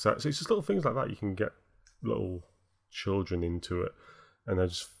she likes that. So it's just little things like that you can get little children into it. And I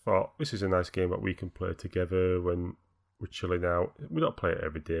just thought, this is a nice game that we can play together when we're chilling out. We don't play it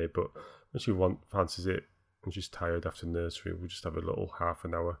every day, but when she fancies it and she's tired after nursery, we just have a little half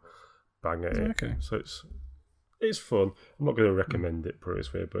an hour bang at it. Okay. So it's fun. I'm not going to recommend it, put it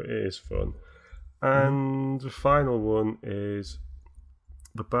this way, but it is fun. And the final one is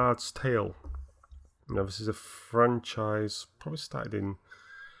The Bard's Tale. Now, this is a franchise probably started in,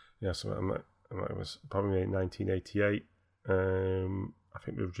 it was probably in 1988. I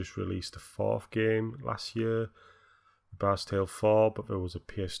think they've just released a fourth game last year, Bard's Tale 4, but there was a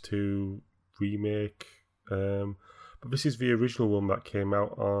PS2 remake. But this is the original one that came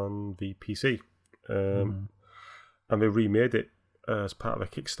out on the PC. And they remade it as part of a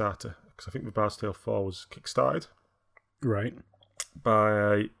Kickstarter, because I think the Bard's Tale 4 was kickstarted. Right.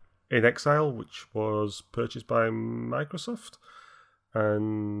 By In Exile, which was purchased by Microsoft.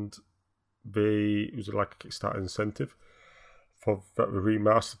 And it was like a Kickstarter incentive for that. We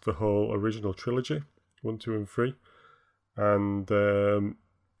remastered the whole original trilogy, 1, 2, and 3, and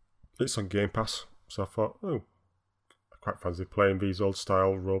it's on Game Pass. So I thought, I quite fancy playing these old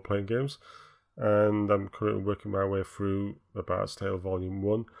style role playing games, and I'm currently working my way through The Bard's Tale Volume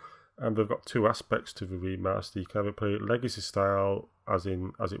 1, and they've got two aspects to the remaster. You can either play it legacy style, as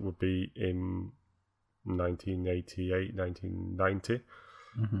it would be in 1988, 1990.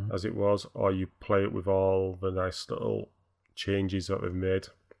 As it was, or you play it with all the nice little changes that they've made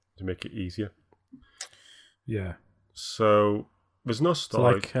to make it easier. Yeah. So there's no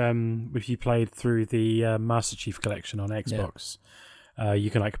story. So like if you played through the Master Chief Collection on Xbox, you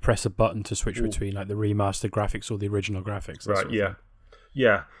can like press a button to switch between like the remastered graphics or the original graphics. Right.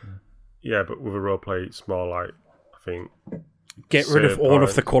 Yeah. But with a role play, it's more like, I think, get rid of all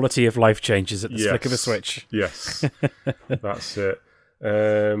of the quality of life changes at the flick of a switch. Yes, that's it.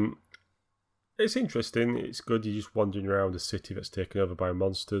 It's interesting. It's good. You're just wandering around a city that's taken over by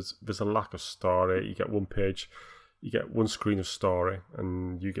monsters. There's a lack of story. You get one page, you get one screen of story,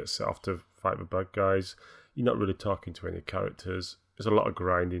 and you get set off to fight the bad guys. You're not really talking to any characters. There's a lot of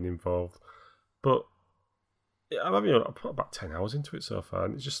grinding involved, but I put about 10 hours into it so far,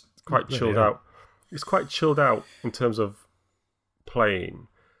 and it's just quite chilled out. It's quite chilled out in terms of playing.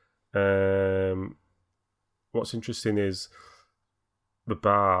 What's interesting is the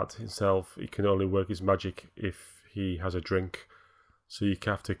bard himself, he can only work his magic if he has a drink. So you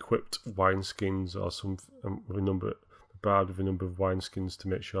have to equip wineskins or some with a number of wineskins to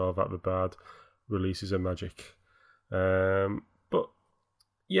make sure that the bard releases a magic. But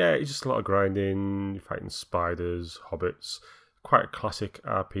yeah, it's just a lot of grinding, fighting spiders, hobbits. Quite a classic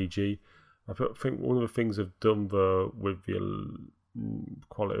RPG. I think one of the things I've done though with the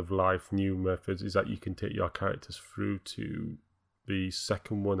quality of life new methods is that you can take your characters through to the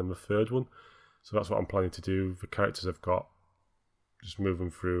second one and the third one. So that's what I'm planning to do. The characters I've got, just move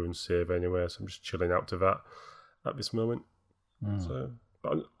them through and save anywhere. So I'm just chilling out to that at this moment. So,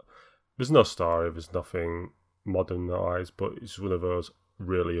 but there's no story, there's nothing modern in our eyes, but it's one of those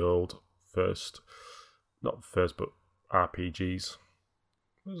really old not first, but RPGs.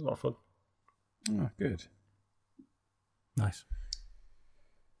 It was a lot of fun. Oh, good. Nice.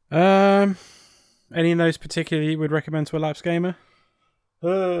 Any of those particularly you would recommend to a lapsed gamer?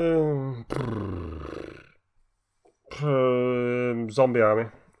 Zombie Army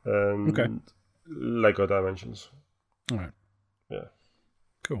and Lego Dimensions. All right. Yeah.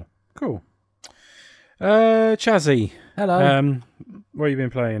 Cool. Chazzy. Hello. What have you been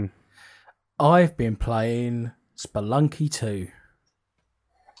playing? I've been playing Spelunky 2.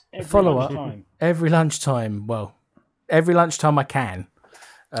 Follow-up. Every lunchtime. Well, every lunchtime I can.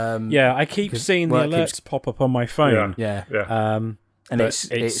 I keep seeing the alerts pop up on my phone. Yeah. And it's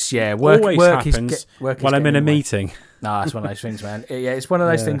work happens while I'm in a meeting. No, it's one of those things, man. It's one of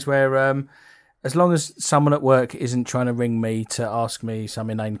those things where as long as someone at work isn't trying to ring me to ask me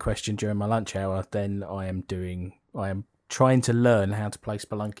some inane question during my lunch hour, then I am trying to learn how to play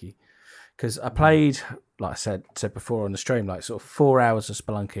Spelunky. Because I played, like I said before on the stream, like sort of 4 hours of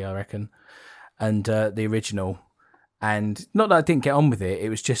Spelunky, I reckon, and the original. And not that I didn't get on with it, it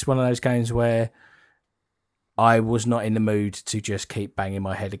was just one of those games where I was not in the mood to just keep banging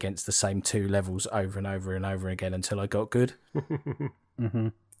my head against the same 2 levels over and over and over again until I got good.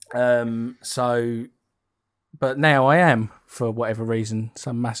 But now I am, for whatever reason.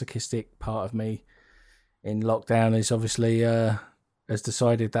 Some masochistic part of me in lockdown is obviously has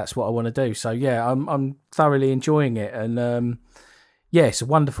decided that's what I want to do. So yeah, I'm thoroughly enjoying it, and it's a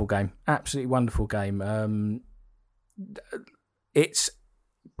wonderful game, absolutely wonderful game. It's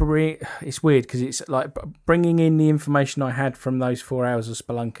weird because it's like bringing in the information I had from those 4 hours of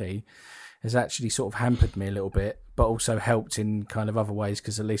Spelunky has actually sort of hampered me a little bit, but also helped in kind of other ways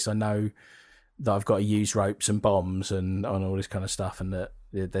because at least I know that I've got to use ropes and bombs and all this kind of stuff, and that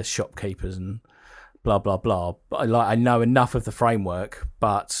there's shopkeepers and blah blah blah. But I know enough of the framework,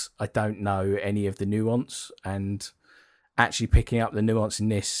 but I don't know any of the nuance. And actually picking up the nuance in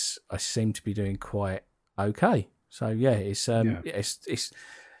this, I seem to be doing quite okay. So yeah, it's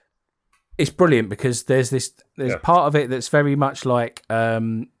brilliant because there's part of it that's very much like a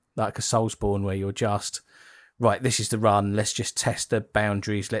Soulsborne where you're just right. This is the run. Let's just test the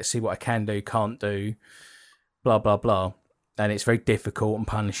boundaries. Let's see what I can do, can't do, blah blah blah. And it's very difficult and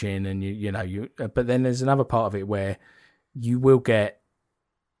punishing, and you. But then there's another part of it where you will get,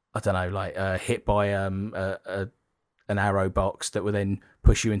 I don't know, like hit by an arrow box that will then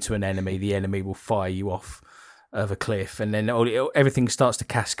push you into an enemy. The enemy will fire you off of a cliff, and then everything starts to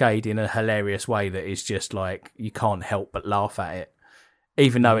cascade in a hilarious way that is just like you can't help but laugh at it,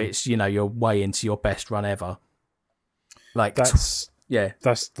 even though it's you're way into your best run ever. Like that's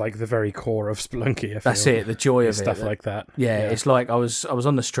like the very core of Spelunky. That's it, the joy of stuff like that. Yeah, it's like I was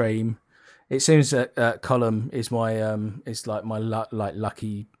on the stream. It seems that Column is my is like my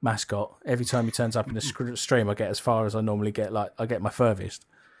lucky mascot. Every time he turns up in the stream, I get as far as I normally get. Like I get my furthest.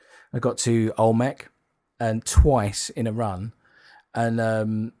 I got to Olmec, and twice in a run,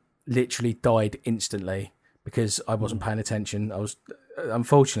 and literally died instantly because I wasn't paying attention. I was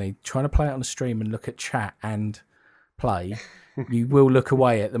unfortunately trying to play it on the stream and look at chat and play. You will look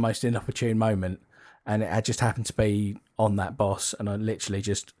away at the most inopportune moment, and it had just happened to be on that boss, and I literally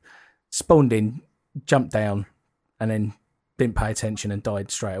just spawned in, jumped down, and then didn't pay attention and died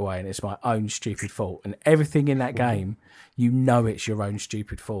straight away. And it's my own stupid fault. And everything in that game, it's your own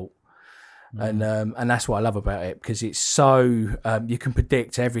stupid fault. And that's what I love about it, because it's so you can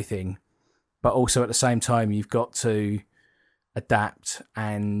predict everything, but also at the same time you've got to adapt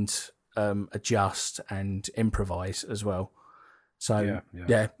and adjust and improvise as well. So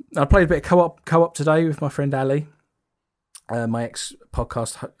yeah. I played a bit of co-op today with my friend Ali, my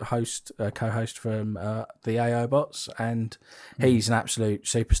ex-podcast host, co-host from the AO Bots, and he's an absolute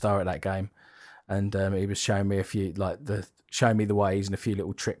superstar at that game. And he was showing me showing me the ways and a few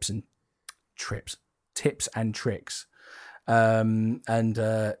little tips and tricks. It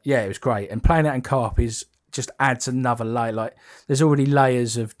was great. And playing it in co-op just adds another layer. Like there's already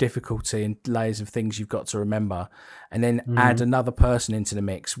layers of difficulty and layers of things you've got to remember, and then add another person into the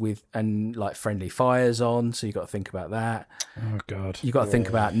mix and like friendly fires on. So you got to think about that. Oh God! You got to think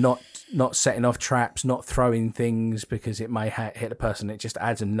about not setting off traps, not throwing things because it may hit a person. It just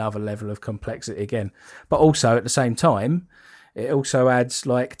adds another level of complexity again. But also at the same time, it also adds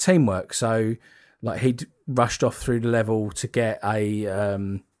like teamwork. So like he'd rushed off through the level to get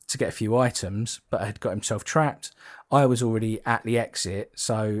a few items, but had got himself trapped. I was already at the exit,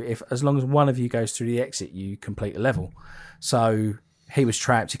 so as long as one of you goes through the exit, you complete a level. So he was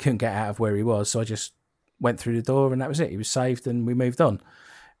trapped; he couldn't get out of where he was. So I just went through the door, and that was it. He was saved, and we moved on.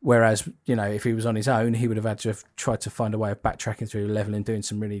 Whereas, if he was on his own, he would have had to have tried to find a way of backtracking through the level and doing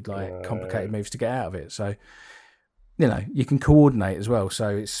some really complicated moves to get out of it. So, you can coordinate as well. So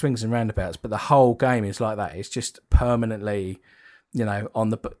it swings and roundabouts, but the whole game is like that. It's just permanently, on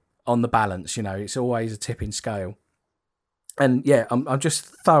the balance. It's always a tipping scale. And yeah, I'm just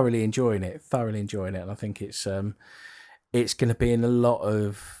thoroughly enjoying it. And I think it's going to be in a lot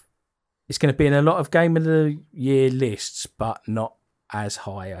of Game of the Year lists, but not as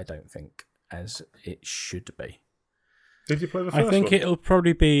high, I don't think, as it should be. Did you play the first one? I think it'll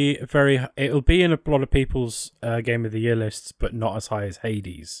probably be it'll be in a lot of people's Game of the Year lists, but not as high as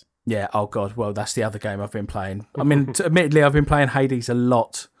Hades. Yeah, oh god, well, that's the other game I've been playing. I mean, admittedly, I've been playing Hades a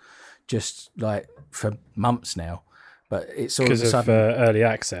lot, just like for months now, but it's all because of early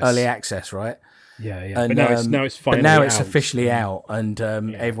access. Early access, right? Yeah. And, but now it's finally but now out. it's officially out, and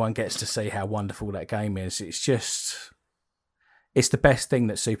everyone gets to see how wonderful that game is. It's the best thing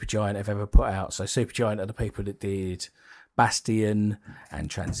that Supergiant have ever put out. So Supergiant are the people that did Bastion and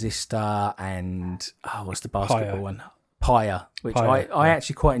Transistor and what's the basketball one? Pyre, which I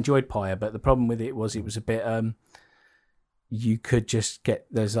actually quite enjoyed Pyre, but the problem with it was a bit you could just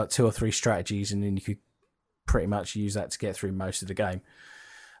there's like 2 or 3 strategies and then you could pretty much use that to get through most of the game.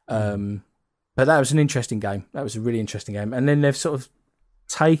 But that was an interesting game. That was a really interesting game. And then they've sort of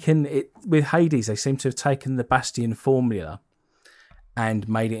taken it with Hades, they seem to have taken the Bastion formula and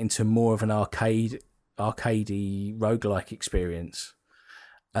made it into more of an arcadey roguelike experience.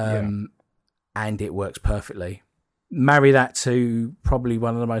 And it works perfectly. Marry that to probably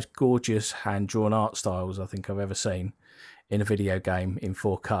one of the most gorgeous hand-drawn art styles I think I've ever seen in a video game in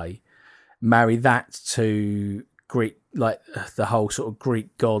 4K. Marry that to Greek, like the whole sort of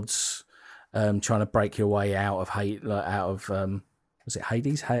Greek gods trying to break your way out of was it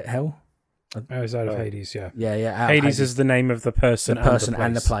Hades? Hell? Oh, is out of Hades, yeah. Yeah. Hades is the name of the person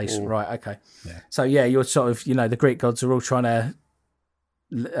and the place. Ooh. Right, okay. Yeah. So, you're sort of, the Greek gods are all trying to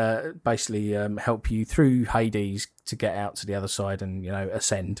basically help you through Hades to get out to the other side and,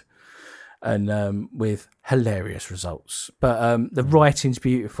 ascend. And with hilarious results. But the writing's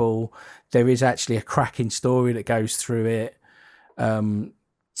beautiful. There is actually a cracking story that goes through it.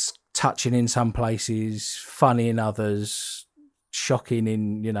 Touching in some places, funny in others, shocking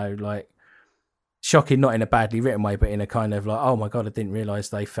in, shocking not in a badly written way, but in a kind of like, oh my god, I didn't realise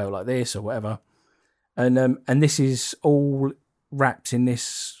they felt like this or whatever. And this is all wrapped in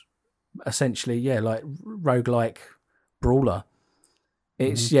this essentially, like roguelike brawler.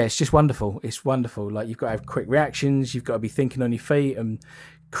 It's it's just wonderful. It's wonderful. Like you've got to have quick reactions, you've got to be thinking on your feet and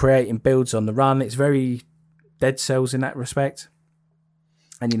creating builds on the run. It's very Dead Cells in that respect.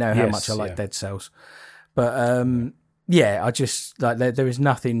 And how much I like Dead Cells. But I just like there is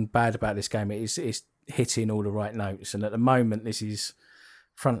nothing bad about this game. It's hitting all the right notes, and at the moment, this is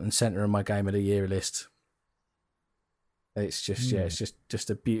front and center on my Game of the Year list. It's just it's just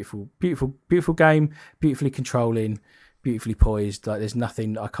a beautiful game, beautifully controlling, beautifully poised. Like there's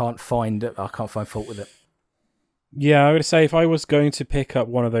nothing I can't find fault with it. Yeah, I would say if I was going to pick up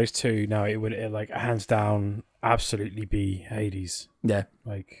one of those two, now it would hands down absolutely be Hades. Yeah,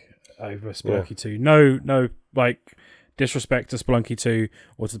 over Spelunky 2. No, disrespect to Spelunky 2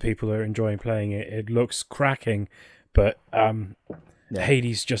 or to the people that are enjoying playing it. It looks cracking, but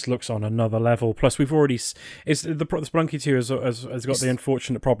Hades just looks on another level. Plus, we've already the Spelunky 2 has got the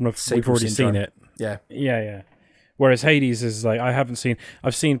unfortunate problem of we've already seen it. Yeah. Whereas Hades is I've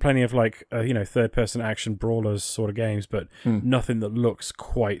seen plenty of third-person action brawlers sort of games, but nothing that looks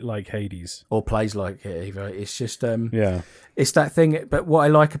quite like Hades or plays like it either. It's just it's that thing. But what I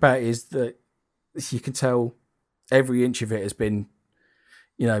like about it is that you can tell every inch of it has been,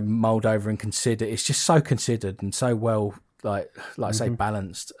 mulled over and considered. It's just so considered and so well, I say,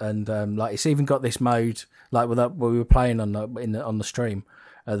 balanced. And it's even got this mode we were playing on the stream,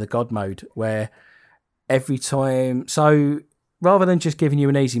 the God mode, where every time, so rather than just giving you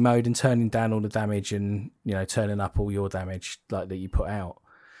an easy mode and turning down all the damage and turning up all your damage that you put out,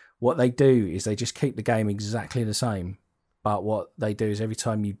 what they do is they just keep the game exactly the same, but what they do is every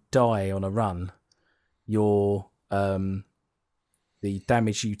time you die on a run, your the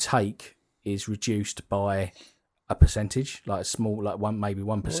damage you take is reduced by a percentage, like a small, maybe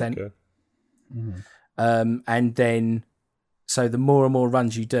 1%. Okay. And then so the more and more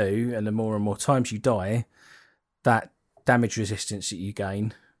runs you do and the more times you die, that damage resistance that you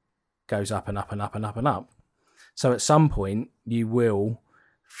gain goes up and up and up and up and up. So at some point, you will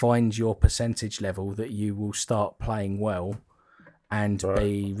find your percentage level that you will start playing well and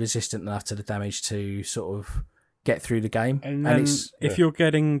be resistant enough to the damage to sort of get through the game. And if you're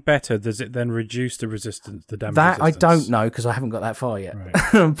getting better, does it then reduce the resistance, the damage that resistance? I don't know, because I haven't got that far yet.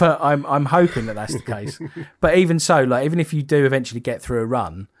 Right. But I'm hoping that that's the case. But even so, like, even if you do eventually get through a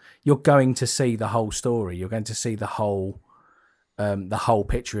run, you're going to see the whole story. You're going to see the whole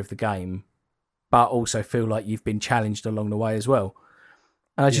picture of the game, but also feel like you've been challenged along the way as well.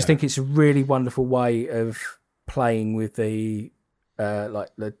 And I just think it's a really wonderful way of playing with the like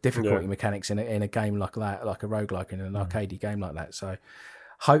the difficulty mechanics in a game like that, like a roguelike in an arcadey game like that. So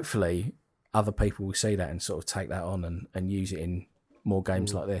hopefully other people will see that and sort of take that on and use it in more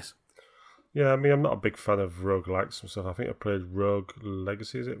games like this. Yeah, I mean, I'm not a big fan of roguelikes and stuff. I think I played Rogue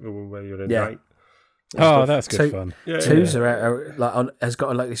Legacy, is it? The one where you're a knight. Oh, that's good fun. Twos are like has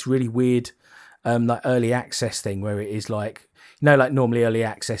got like this really weird like early access thing where it is like, you know, like normally early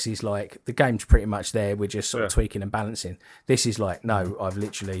access is like the game's pretty much there, we're just sort of tweaking and balancing. This is like, no, I've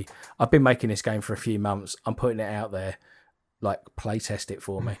been making this game for a few months, I'm putting it out there, like play test it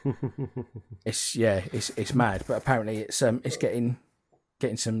for me. It's mad, but apparently it's getting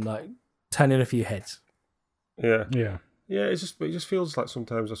some like turning a few heads. Yeah, it just feels like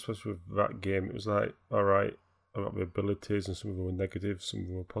sometimes, especially with that game, it was like, all right, I've got the abilities and some of them were negative, some of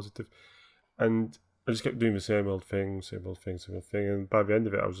them were positive, and I just kept doing the same old thing, and by the end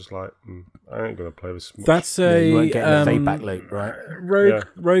of it, I was just like, I ain't going to play this much. That's you weren't getting a feedback loop, right?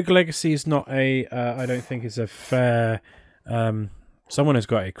 Rogue Legacy is not a, I don't think is a fair, someone has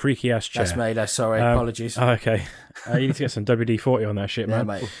got a creaky ass chair. That's me, sorry, apologies. Okay. You need to get some WD-40 on that shit, man.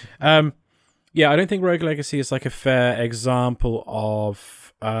 Yeah, mate. I don't think Rogue Legacy is like a fair example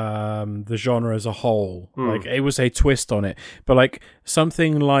of the genre as a whole. Like, it was a twist on it, but like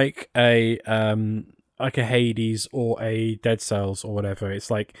something like a Hades or a Dead Cells or whatever,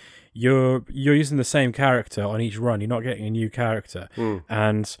 it's like you're using the same character on each run. You're not getting a new character,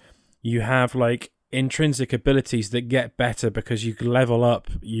 and you have like intrinsic abilities that get better because you level up.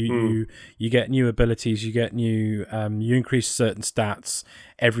 You get new abilities. You get new. You increase certain stats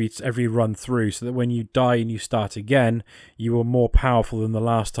every run through, so that when you die and you start again, you are more powerful than the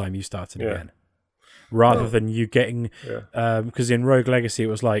last time you started again. Rather than you getting, because in Rogue Legacy it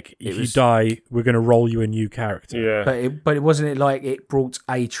was like, if you die, we're going to roll you a new character. Yeah, but it wasn't like it brought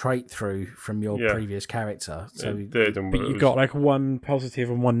a trait through from your previous character. So it did, but you got like one positive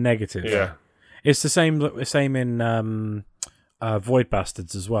and one negative. Yeah, it's the same in Void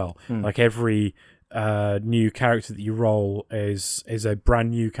Bastards as well. Like every new character that you roll is a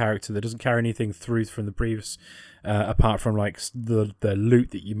brand new character that doesn't carry anything through from the previous. Apart from like the loot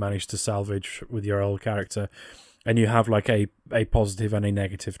that you managed to salvage with your old character, and you have like a positive and a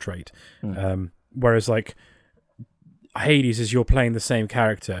negative trait. Whereas like Hades is you're playing the same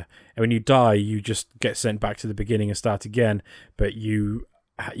character, and when you die, you just get sent back to the beginning and start again. But you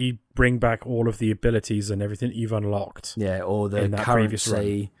bring back all of the abilities and everything that you've unlocked. Yeah, or the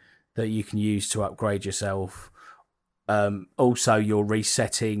currency that you can use to upgrade yourself. Also, you're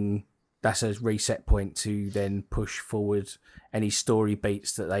resetting. That's a reset point to then push forward any story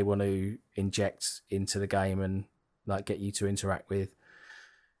beats that they want to inject into the game and like get you to interact with.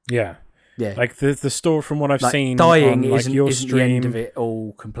 Yeah. Like the story from what I've seen, dying on, like, isn't the end of it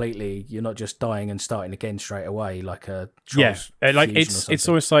all completely. You're not just dying and starting again straight away like a Trolls like it's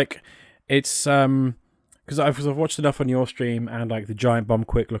almost like it's because I've watched enough on your stream and like the Giant Bomb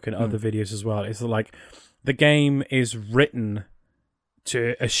Quick look at other videos as well. It's like the game is written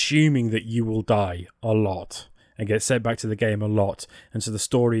to assuming that you will die a lot and get sent back to the game a lot, and so the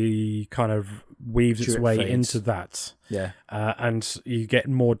story kind of weaves its way into that. And you get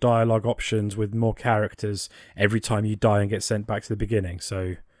more dialogue options with more characters every time you die and get sent back to the beginning.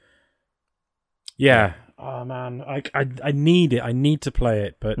 So oh man, I need it. I need to play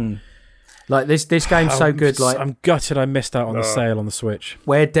it, but like this game's so good. Like, I'm gutted I missed out on the sale on the Switch.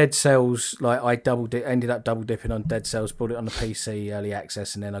 Where Dead Cells, like I ended up double dipping on Dead Cells, bought it on the PC early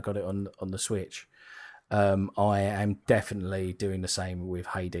access, and then I got it on the Switch. I am definitely doing the same with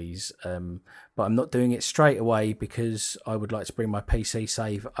Hades, but I'm not doing it straight away because I would like to bring my PC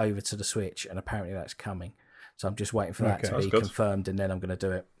save over to the Switch, and apparently that's coming. So I'm just waiting for that to be confirmed, and then I'm going to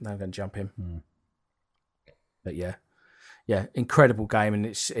do it. Then I'm going to jump in. But yeah, incredible game, and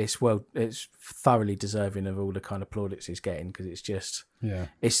it's thoroughly deserving of all the kind of plaudits it's getting, because it's just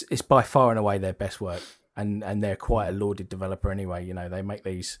it's by far and away their best work, and they're quite a lauded developer anyway. You know, they make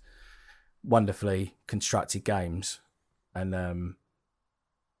these wonderfully constructed games, and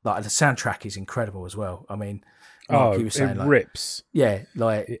like the soundtrack is incredible as well. I mean, like you were saying, it rips. Yeah,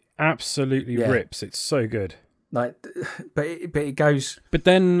 like it absolutely rips. It's so good. Like, but it goes. But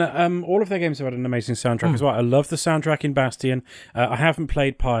then all of their games have had an amazing soundtrack as well. I love the soundtrack in Bastion. I haven't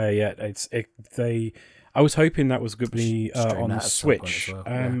played Pyre yet. I was hoping that was going to be on the Switch, well.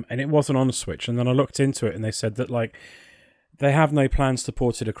 And it wasn't on the Switch. And then I looked into it, and they said that like they have no plans to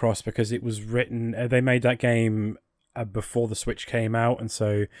port it across because it was written. They made that game before the Switch came out, and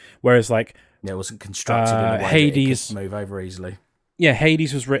so whereas like it wasn't constructed in a way Hades that it could move over easily. Yeah,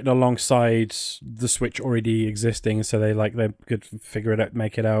 Hades was written alongside the Switch already existing, so they could figure it out,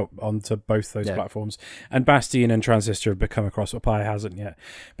 make it out onto both those platforms. And Bastion and Transistor have become across, but Pyre hasn't yet.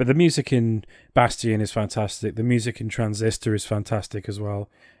 But the music in Bastion is fantastic. The music in Transistor is fantastic as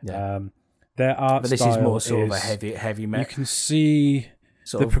well. Yeah. Their art but this style is more sort of a heavy metal. You can see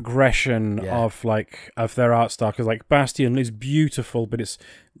the progression of their art style, because like Bastion is beautiful, but it's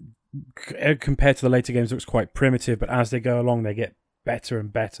compared to the later games, it looks quite primitive. But as they go along, they get better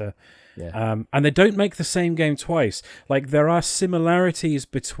and better. And they don't make the same game twice. Like there are similarities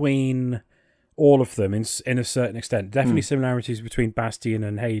between all of them in a certain extent. Definitely similarities between Bastion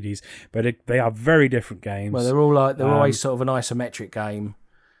and Hades, but they are very different games. Well, they're all always sort of an isometric game.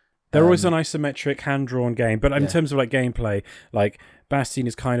 They're always an isometric hand-drawn game, but in terms of like gameplay, like Bastion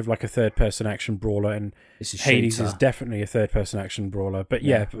is kind of like a third-person action brawler, and Hades is definitely a third-person action brawler. But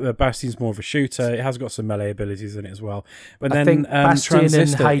Bastion's more of a shooter. It has got some melee abilities in it as well. But I think Bastion and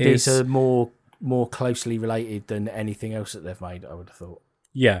Hades are more closely related than anything else that they've made, I would have thought.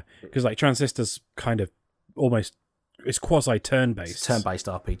 Yeah, because like Transistor's kind of almost it's quasi turn-based. It's a turn-based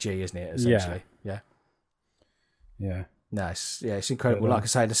RPG, isn't it? Essentially, yeah. No, it's incredible. Like I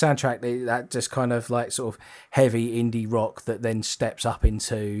say, the soundtrack, that just kind of like sort of heavy indie rock that then steps up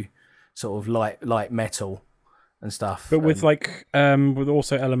into sort of light metal and stuff. But with with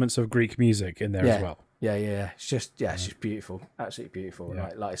also elements of Greek music in there as well. Yeah. It's just beautiful, absolutely beautiful. Yeah.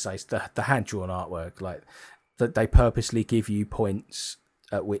 Like I say, it's the hand drawn artwork. Like that, they purposely give you points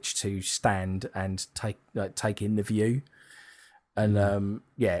at which to stand and take in the view, and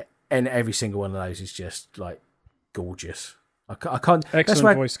and every single one of those is just like gorgeous. I can't.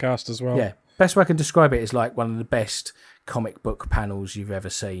 Excellent voice cast as well. Yeah, best way I can describe it is like one of the best comic book panels you've ever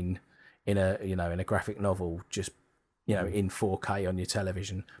seen in a graphic novel. Just in 4K on your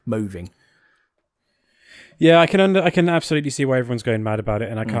television, moving. Yeah, I can absolutely see why everyone's going mad about it,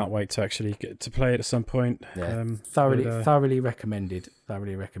 and I can't wait to actually get to play it at some point. Yeah, thoroughly recommended.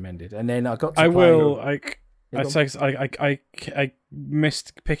 Thoroughly recommended. And then I got. I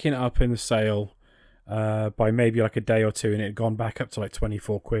missed picking it up in the sale. By maybe like a day or two, and it had gone back up to like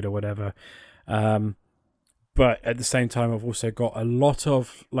 24 quid or whatever. But at the same time, I've also got a lot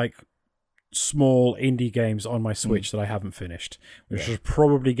of like small indie games on my Switch that I haven't finished, which should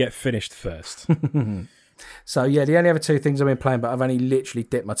probably get finished first. So the only other two things I've been playing, but I've only literally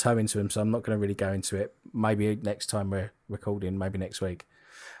dipped my toe into them, so I'm not going to really go into it. Maybe next time we're recording, maybe next week.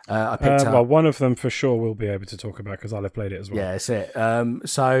 I picked up. Well, one of them for sure we'll be able to talk about because I'll have played it as well. Yeah, that's it.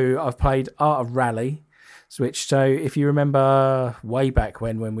 So I've played Art of Rally, which, so if you remember way back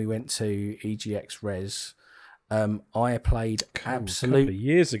when we went to EGX Res, I played Absolute. A couple of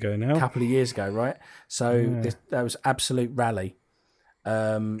years ago now. A couple of years ago, right? So that was Absolute Rally.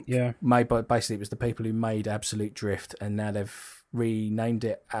 Made by, basically, it was the people who made Absolute Drift, and now they've renamed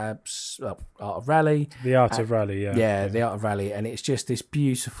it Art of Rally. The Art of Rally, the Art of Rally, and it's just this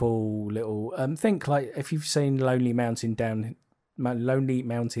beautiful little think like if you've seen Lonely Mountains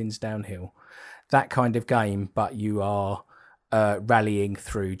Downhill, that kind of game, but you are rallying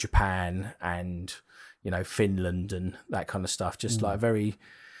through Japan and Finland and that kind of stuff, just like very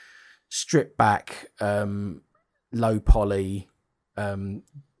stripped back, low poly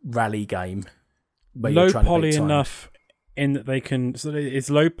rally game. Low poly enough in that they can, so it's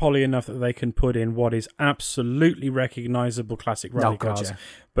low poly enough that they can put in what is absolutely recognizable classic rally cars,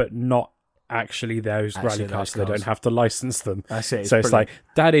 but not actually those rally cars. They don't have to license them. That's it. So it's like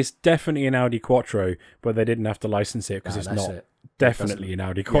that is definitely an Audi Quattro, but they didn't have to license it because it's not definitely an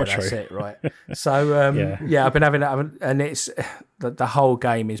Audi Quattro. Yeah, that's it, right? So I've been having that, and it's the whole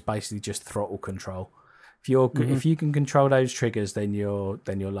game is basically just throttle control. If you can control those triggers, then you're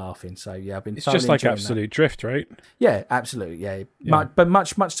laughing. So I've been. It's just like Absolute Drift, right? Yeah, absolutely. Yeah. But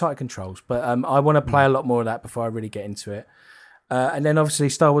much tighter controls. But I want to play a lot more of that before I really get into it. And then obviously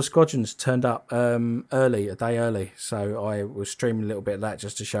Star Wars Squadrons turned up a day early. So I was streaming a little bit of that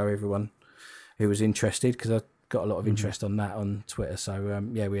just to show everyone who was interested, because I got a lot of interest on that on Twitter. So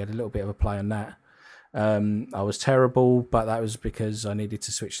we had a little bit of a play on that. I was terrible, but that was because I needed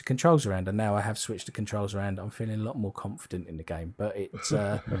to switch the controls around, and now I have switched the controls around. I'm feeling a lot more confident in the game, but it's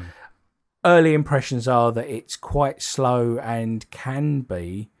early impressions are that it's quite slow and can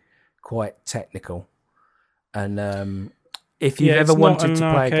be quite technical. And if you've ever wanted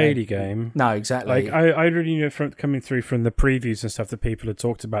to play an arcadey game, no, exactly. Like I really knew from coming through from the previews and stuff that people had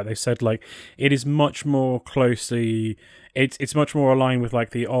talked about. They said like it is much more closely. It's much more aligned with like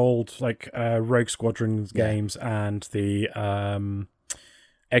the old like Rogue Squadron games and the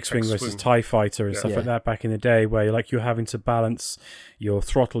X-Wing versus TIE Fighter and stuff like that back in the day, where like you're having to balance your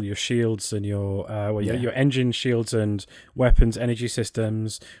throttle, your shields, and your engine shields and weapons, energy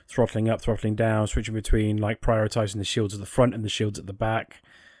systems, throttling up, throttling down, switching between like prioritizing the shields at the front and the shields at the back.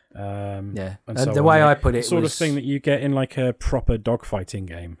 And so the way I put it, sort of thing that you get in like a proper dogfighting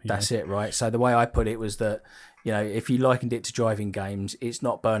game. That's it, right? So the way I put it was that, you know, if you likened it to driving games, it's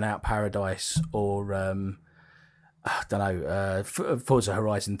not Burnout Paradise or I don't know, Forza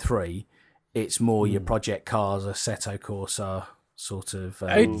Horizon 3. It's more your Project Cars, Assetto Corsa sort of.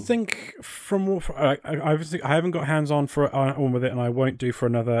 I think I haven't got hands on with it, and I won't do for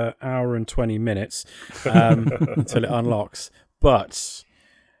another hour and 20 minutes until it unlocks. But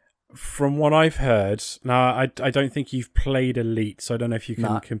from what I've heard, now I don't think you've played Elite, so I don't know if you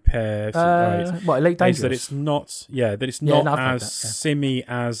can compare. What, Elite Dangerous? That it's not, that it's not as simmy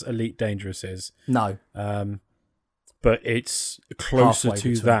as Elite Dangerous is. No. But it's closer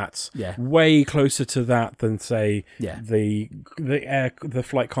to that, way closer to that than say the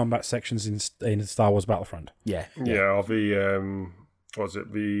flight combat sections in Star Wars Battlefront. Or the was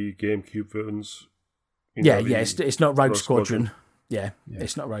it the GameCube versions? It's not Rogue Squadron. Yeah,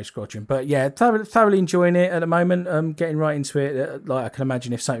 it's not Rogue Squadron, but thoroughly enjoying it at the moment. Getting right into it. Like I can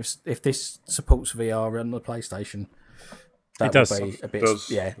imagine if this supports VR on the PlayStation. It does. Be a bit,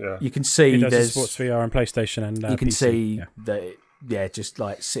 You can see there's sports VR and PlayStation, and you can PC. see that. Just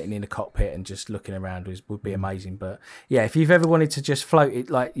like sitting in a cockpit and just looking around would be amazing. But if you've ever wanted to just float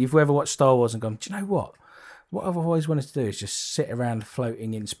it, like you've ever watched Star Wars and gone, do you know what? What I've always wanted to do is just sit around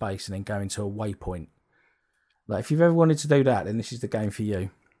floating in space and then go into a waypoint. Like if you've ever wanted to do that, then this is the game for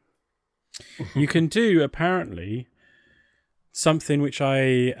you. You can do apparently something which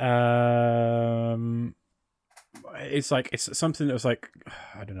I. It's something that was like,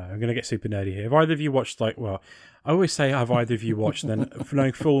 I don't know, I'm going to get super nerdy here. Have either of you watched I always say have either of you watched, then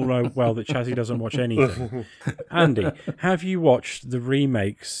knowing full well that Chazzy doesn't watch anything. Andy, have you watched the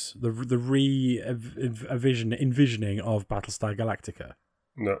remakes, the envisioning of Battlestar Galactica?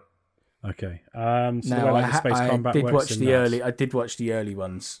 No. Okay. The space combat works I did watch the early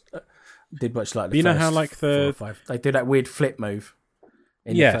ones. Did watch like the you first know how like the 4 or 5. They do that weird flip move.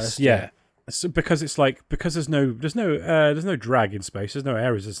 The first, So because it's like there's no drag in space, there's no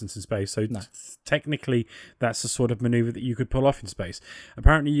air resistance in space, so technically that's the sort of maneuver that you could pull off in space.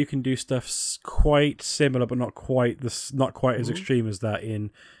 Apparently, you can do stuff quite similar, but not quite as extreme as that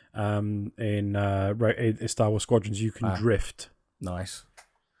in Star Wars Squadrons. You can drift. Nice.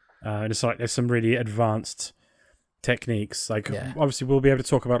 And it's like there's some really advanced techniques. Like obviously, we'll be able to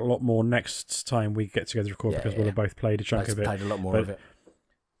talk about a lot more next time we get together to record because we'll have both played a chunk of it. Played a lot more of it.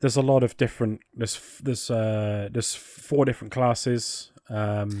 There's a lot of different. There's 4 different classes.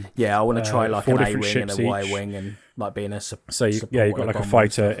 I want to try like 4 an different A-wing and a ships Y-wing and like being a So you've got like a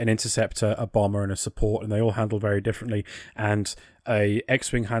fighter, an interceptor, a bomber, and a support, and they all handle very differently. And a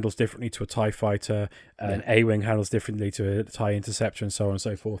X-wing handles differently to a TIE fighter, an A-wing handles differently to a TIE interceptor, and so on and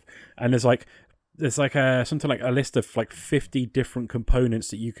so forth. And there's something like a list of like 50 different components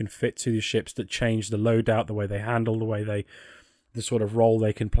that you can fit to the ships that change the loadout, the way they handle, the sort of role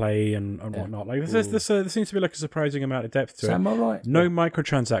they can play and whatnot. Like there seems to be like a surprising amount of depth to it. Am I right? No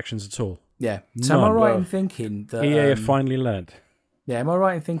microtransactions at all. Yeah. So am I right in thinking that EA have finally learned? Yeah. Am I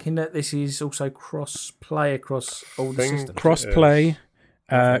right in thinking that this is also cross-play across all the systems? Cross-play,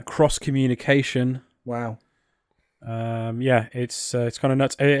 cross-communication. Wow. It's kind of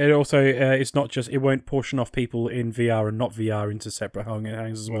nuts. It also it's not just, it won't portion off people in VR and not VR into separate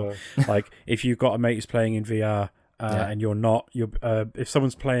hangs as well. Like if you've got a mate who's playing in VR. And you're not. If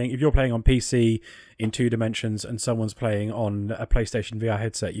you're playing on PC in 2 dimensions and someone's playing on a PlayStation VR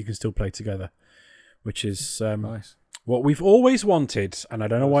headset, you can still play together, which is nice. What we've always wanted, and I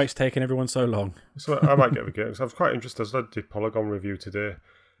don't know why it's taken everyone so long. So I might get the game. I was quite interested. I did Polygon review today,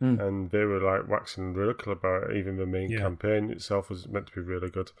 and they were like waxing lyrical about it. Even the main campaign itself was meant to be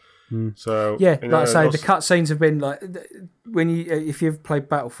really good. So like I say, the cutscenes have been like if you've played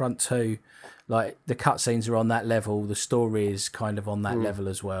Battlefront 2. Like the cutscenes are on that level, the story is kind of on that level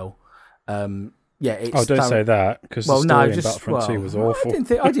as well. Yeah, it's don't say that, because the story in Battlefront 2 was awful. I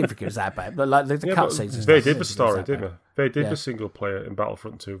didn't think it was that bad, but like the cutscenes. They did the story, didn't they? They did the single player in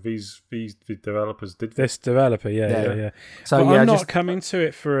Battlefront 2. These developers did. This developer, yeah. So I'm not coming to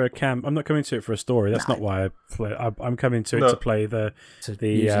it for a camp. I'm not coming to it for a story. That's not why I play. I'm coming to it to play the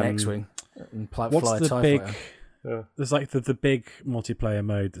X-wing and what's the big? There's like the big multiplayer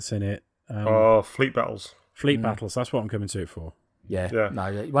mode that's in it. Fleet battles. Fleet battles. That's what I'm coming to it for. Yeah.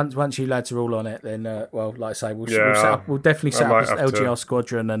 No. Once you lads are all on it, then like I say, we'll definitely set up this LGR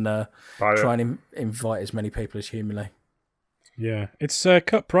squadron and try and invite as many people as humanly. Yeah, it's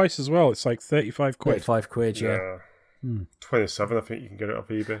cut price as well. It's like 35 quid. 35 quid, yeah. 27, I think you can get it off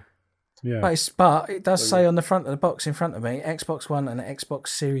eBay. Yeah, but it does say on the front of the box in front of me, Xbox One and Xbox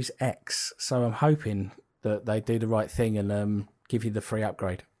Series X. So I'm hoping that they do the right thing and give you the free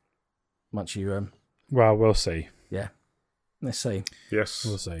upgrade once you. Well, we'll see. Yeah. Let's see. Yes.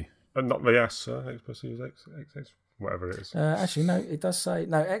 We'll see. And not the S, Xbox Series X, whatever it is. Actually, no, it does say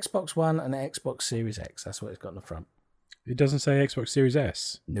Xbox One and Xbox Series X. That's what it's got on the front. It doesn't say Xbox Series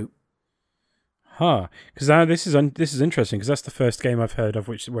S? Nope. Huh. Because now this is interesting, because that's the first game I've heard of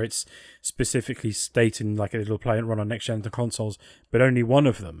where it's specifically stating like it'll play and run on next-gen consoles, but only one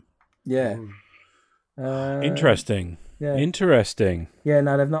of them. Yeah. Interesting. Yeah. Interesting. Yeah,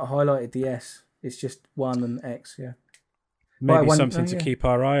 no, they've not highlighted the S. It's just One and X, yeah. Maybe something to keep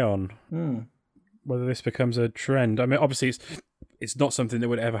our eye on. Whether this becomes a trend. I mean, obviously, it's not something that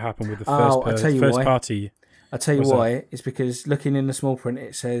would ever happen with the first party. I'll tell you why. It's because looking in the small print,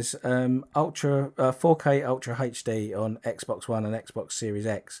 it says 4K Ultra HD on Xbox One and Xbox Series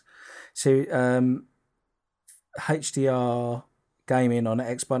X. So HDR gaming on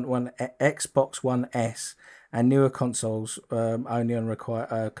Xbox One S and newer consoles only on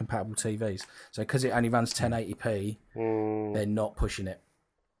compatible TVs. So because it only runs 1080p, they're not pushing it.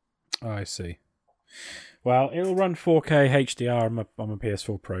 Oh, I see. Well, it'll run 4K HDR on my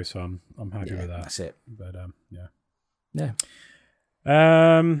PS4 Pro, so I'm happy with that. That's it. But yeah.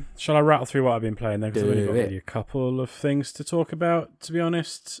 Shall I rattle through what I've been playing then? Because I've only got really a couple of things to talk about, to be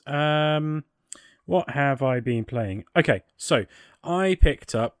honest. What have I been playing? Okay, so I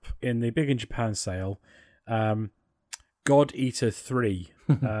picked up in the Big in Japan sale God Eater 3,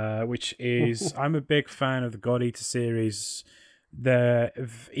 which is... I'm a big fan of the God Eater series. They're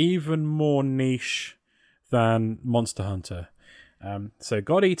even more niche than Monster Hunter. So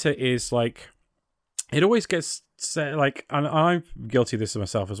God Eater is like... It always gets said, like... And I'm guilty of this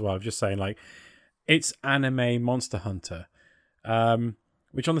myself as well, of just saying, like, it's anime Monster Hunter.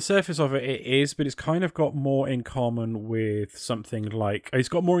 Which on the surface of it is, but it's kind of got more in common with something like... It's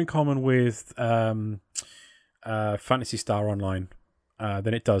got more in common with Phantasy Star Online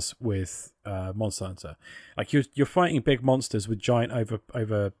than it does with Monster Hunter. Like, you're fighting big monsters with giant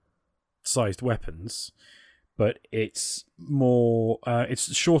oversized weapons, but it's more...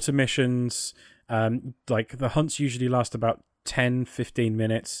 it's shorter missions. Like, the hunts usually last about 10-15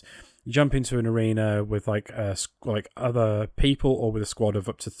 minutes. You jump into an arena with like other people or with a squad of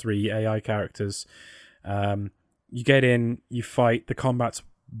up to 3 AI characters. You get in, you fight. The combat's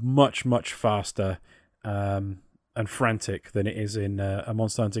much, much faster and frantic than it is in a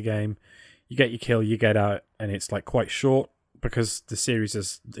Monster Hunter game. You get your kill, you get out, and it's like quite short because the series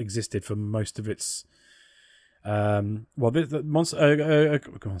has existed for most of its... the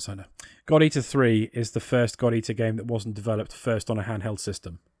Monster God Eater 3 is the first God Eater game that wasn't developed first on a handheld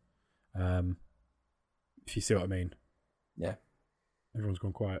system. If you see what I mean. Yeah. Everyone's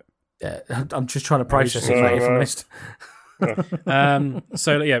gone quiet. Yeah, I'm just trying to process it, mate, if I'm honest.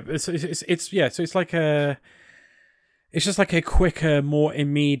 So yeah, so it's like it's just like a quicker, more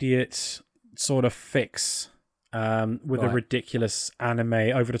immediate sort of fix with a ridiculous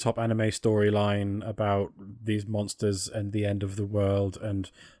over the top anime storyline about these monsters and the end of the world,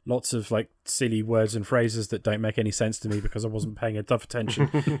 and lots of like silly words and phrases that don't make any sense to me because I wasn't paying enough attention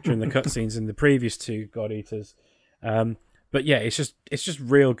during the cutscenes in the previous 2 God Eaters. But yeah, it's just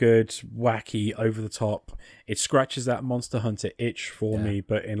real good, wacky, over the top. It scratches that Monster Hunter itch for me,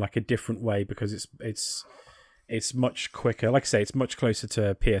 but in like a different way, because it's much quicker. Like I say, it's much closer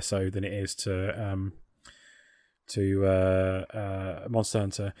to PSO than it is to Monster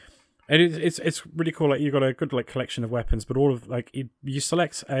Hunter, and it's really cool. Like, you've got a good like collection of weapons, but all of like you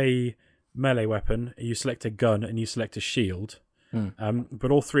select a melee weapon, you select a gun, and you select a shield.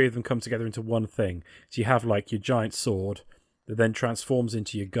 But all 3 of them come together into one thing. So you have like your giant sword that then transforms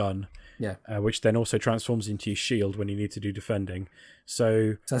into your gun, which then also transforms into your shield when you need to do defending.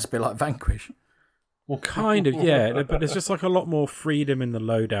 So that's a bit like Vanquish. Kind of, yeah, but there's just like a lot more freedom in the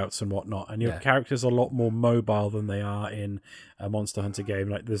loadouts and whatnot, and your characters are a lot more mobile than they are in a Monster Hunter game.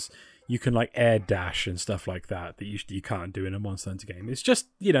 Like you can like air dash and stuff like that you can't do in a Monster Hunter game. It's just,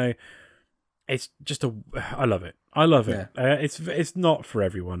 it's just I love it. I love it. It's not for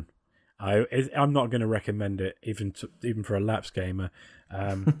everyone. I'm not going to recommend it even for a lapsed gamer,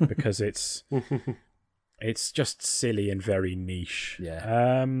 because it's just silly and very niche.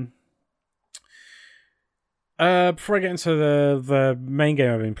 Yeah. Before I get into the main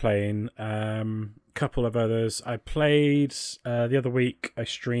game I've been playing, couple of others. I played the other week. I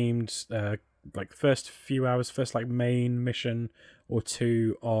streamed like the first few hours, first like main mission or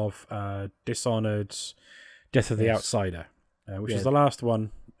two of Dishonored's Death of the Outsider, which is the last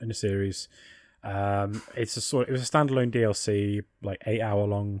one in the series. It was a standalone DLC, like 8-hour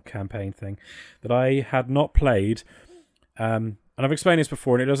long campaign thing that I had not played. And I've explained this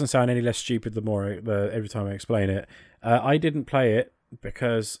before, and it doesn't sound any less stupid every time I explain it. I didn't play it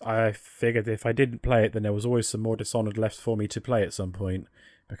because I figured if I didn't play it, then there was always some more Dishonored left for me to play at some point,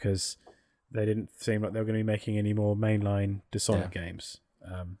 because they didn't seem like they were going to be making any more mainline Dishonored games.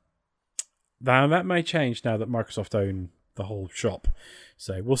 That may change now that Microsoft own the whole shop,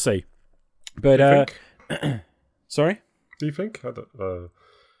 so we'll see. But sorry, do you think?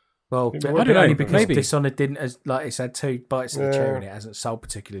 Well, I don't know, because Dishonored didn't, as like it's had 2 bites of the cherry and it hasn't sold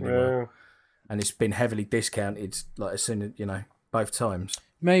particularly well, and it's been heavily discounted, like as soon as both times.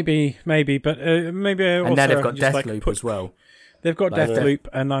 Maybe, but maybe. Also, and now they've got Deathloop as well. They've got Deathloop,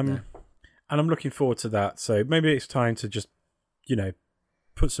 and I'm looking forward to that. So maybe it's time to just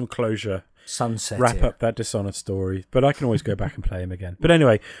put some closure, wrap up that Dishonored story. But I can always go back and play him again. But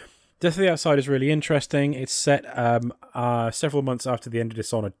anyway. Death of the Outsider is really interesting. It's set several months after the end of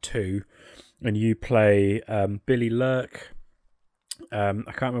Dishonored 2, and you play Billy Lurk. I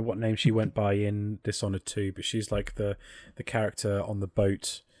can't remember what name she went by in Dishonored 2, but she's like the character on the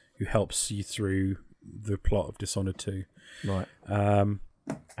boat who helps you through the plot of Dishonored 2. Right.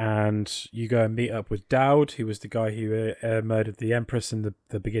 And you go and meet up with Daud, who was the guy who murdered the Empress in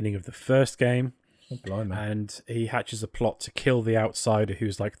the beginning of the first game. Blimey. And he hatches a plot to kill the Outsider,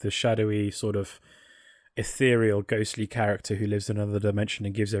 who's like the shadowy, sort of ethereal, ghostly character who lives in another dimension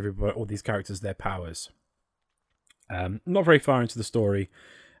and gives all these characters their powers. Not very far into the story.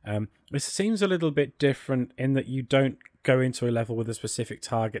 This seems a little bit different in that you don't go into a level with a specific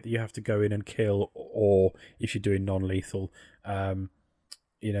target that you have to go in and kill, or if you're doing non-lethal,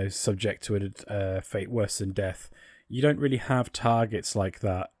 subject to a fate worse than death. You don't really have targets like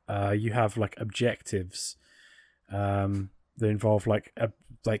that. You have like objectives that involve like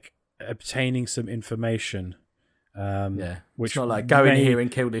obtaining some information. Which it's not like go in here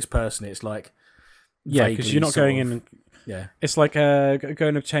and kill this person. It's like because you're not going in. It's like go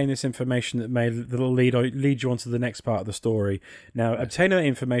and obtain this information that'll lead you on to the next part of the story. Now, obtaining that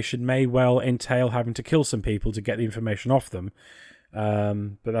information may well entail having to kill some people to get the information off them.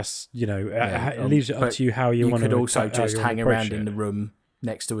 But that's it leaves it up to you how you want to. You could also just hang around in the room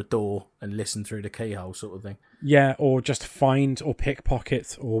next to a door and listen through the keyhole, sort of thing. Yeah, or just find or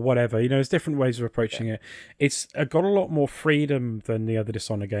pickpocket or whatever. There's different ways of approaching it. It's got a lot more freedom than the other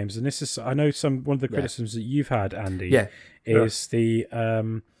Dishonored games, and this is one of the criticisms that you've had, Andy. Is the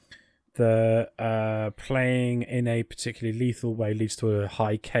playing in a particularly lethal way leads to a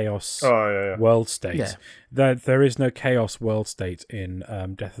high chaos world state. There is no chaos world state in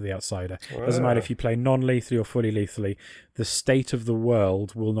Death of the Outsider. It doesn't matter if you play non-lethally or fully lethally, the state of the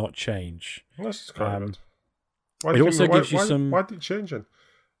world will not change. That's kind of it also gives you some. Why did it change then?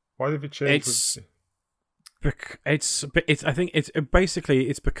 Why did it change? I think it's basically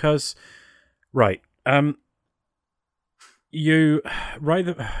it's because I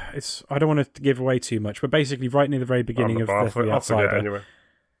don't want to give away too much, but basically right near the very beginning of Death of the Outsider. Anyway.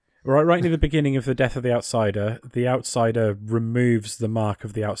 Right near the beginning of the Death of the Outsider removes the mark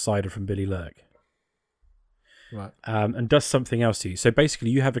of the Outsider from Billy Lurk. Right. And does something else to you. So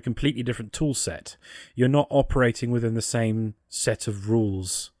basically you have a completely different tool set. You're not operating within the same set of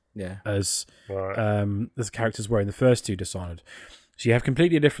rules as the characters were in the first two Dishonored. So you have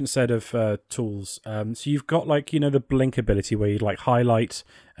completely a different set of tools. So you've got the blink ability where you highlight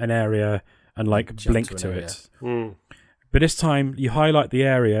an area and blink to it. But this time you highlight the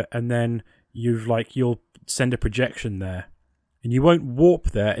area and then you'll send a projection there, and you won't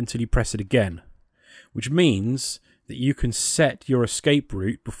warp there until you press it again, which means that you can set your escape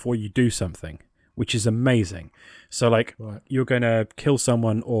route before you do something, which is amazing. So you're going to kill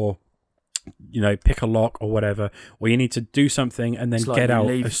someone or pick a lock or whatever, or you need to do something and then get out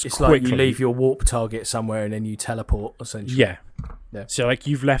as quickly. Like you leave your warp target somewhere and then you teleport, essentially. Yeah. So like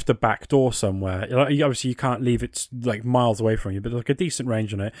you've left a back door somewhere. Obviously you can't leave it like miles away from you, but like a decent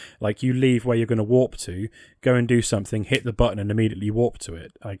range on it. Like you leave where you're going to warp to, go and do something, hit the button, and immediately warp to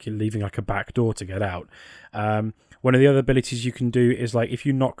it. Like you're leaving like a back door to get out. One of the other abilities you can do is like if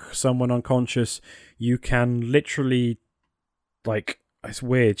you knock someone unconscious, you can literally like it's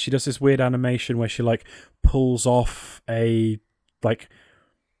weird. She does this weird animation where she like pulls off a like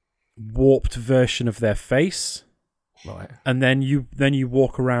warped version of their face. Right. And then you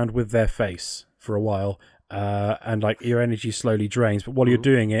walk around with their face for a while, and like your energy slowly drains. But while you're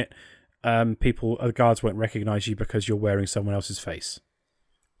doing it, the guards won't recognize you because you're wearing someone else's face.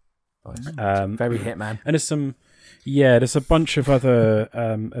 Nice. Very Hitman. And there's a bunch of other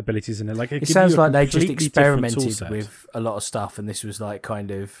abilities in it. Like it sounds like they just experimented with a lot of stuff, and this was like kind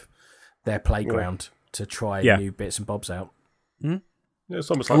of their playground to try new bits and bobs out. Yeah,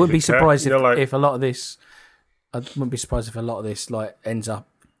 it's almost like I wouldn't be surprised if a lot of this. I wouldn't be surprised if a lot of this like ends up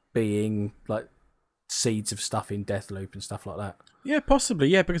being like seeds of stuff in Deathloop and stuff like that. Yeah, possibly.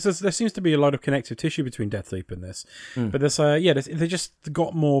 Yeah, because there seems to be a lot of connective tissue between Deathloop and this. But there's they just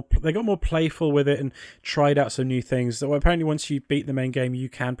got more playful with it and tried out some new things. So apparently, once you beat the main game, you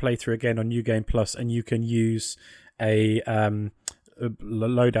can play through again on New Game Plus, and you can use a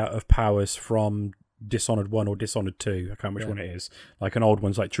loadout of powers from Dishonored 1 or Dishonored 2. I can't remember which one it is. Like an old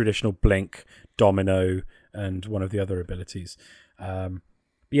one's like traditional Blink, Domino, and one of the other abilities.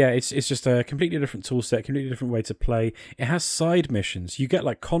 It's just a completely different tool set, completely different way to play. It has side missions. You get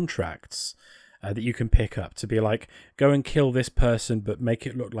like contracts that you can pick up to be like, go and kill this person but make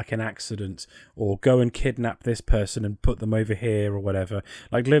it look like an accident, or go and kidnap this person and put them over here or whatever.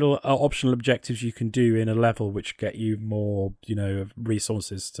 Like little optional objectives you can do in a level which get you more,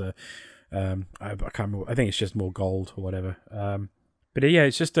 resources to... I can't remember. I think it's just more gold or whatever. But yeah,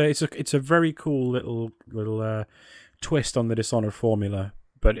 it's just it's a very cool little twist on the Dishonored formula,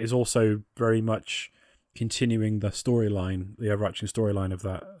 but is also very much continuing the storyline, the overarching storyline of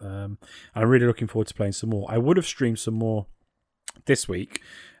that. And I'm really looking forward to playing some more. I would have streamed some more this week,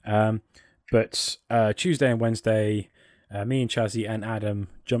 but Tuesday and Wednesday, me and Chazzy and Adam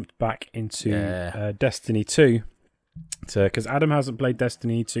jumped back into Destiny 2. Because Adam hasn't played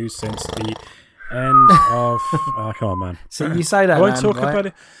Destiny 2 since the end of... come on, man. So you say that, I won't talk about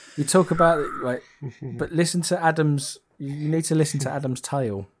it. You talk about it, right? But listen to Adam's... You need to listen to Adam's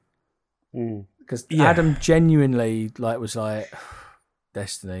tale. Because Adam genuinely was like...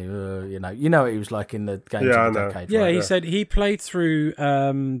 Destiny, you know what he was like in the games of the decade. Yeah, right? He said he played through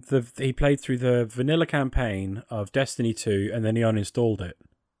the vanilla campaign of Destiny 2 and then he uninstalled it.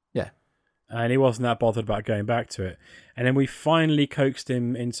 And he wasn't that bothered about going back to it. And then we finally coaxed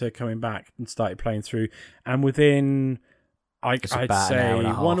him into coming back and started playing through. And within, I'd say,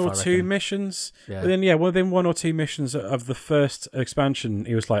 one or two missions. Yeah. Within one or two missions of the first expansion,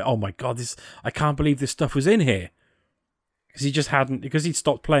 he was like, "Oh my god, I can't believe this stuff was in here." Because he'd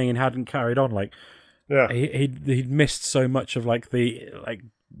stopped playing and hadn't carried on. He'd missed so much of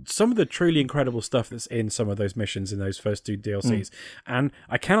some of the truly incredible stuff that's in some of those missions in those first two DLCs. And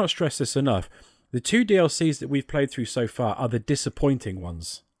I cannot stress this enough. The two DLCs that we've played through so far are the disappointing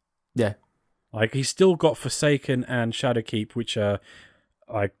ones. Yeah. Like, he's still got Forsaken and Shadowkeep, which are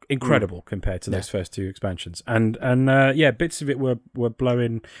like incredible compared to those first two expansions. And bits of it were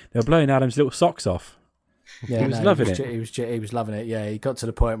blowing Adam's little socks off. Yeah, he was loving it. He was loving it. Yeah, he got to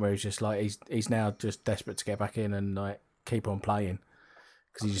the point where he's just like he's now just desperate to get back in and like keep on playing.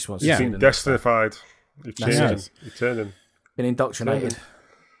 Because he just wants to see the Destinified. You've changed him. You're turning. Been indoctrinated.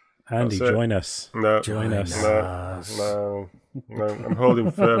 Andy, join us. No. Join us. No. I'm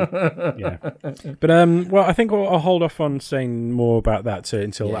holding firm. Yeah. But well, I think I'll hold off on saying more about that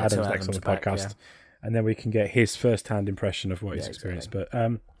until Adam's next on the podcast. And then we can get his first-hand impression of what he's experienced.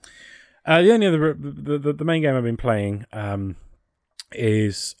 Exactly. But the only other the main game I've been playing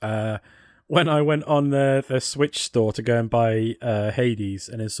is when I went on the Switch store to go and buy Hades,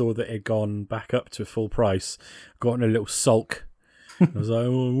 and I saw that it had gone back up to full price, got in a little sulk. I was like,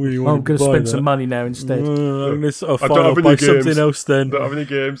 I'm going to spend some money now instead. I'm going to buy something else then. Don't have any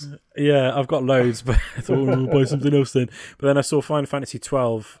games. Yeah, I've got loads, but I thought I'll buy something else then. But then I saw Final Fantasy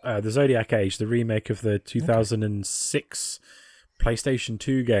XII, the Zodiac Age, the remake of the 2006 PlayStation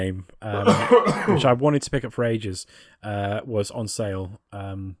 2 game, which I wanted to pick up for ages, was on sale.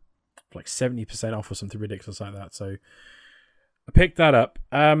 Like 70% off or something ridiculous like that. So I picked that up.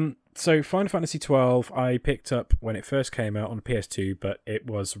 So Final Fantasy XII I picked up when it first came out on the PS2, but it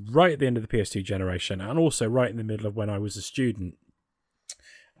was right at the end of the PS2 generation and also right in the middle of when I was a student.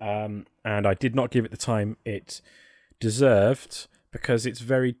 And I did not give it the time it deserved because it's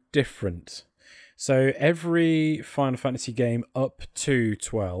very different. So every Final Fantasy game up to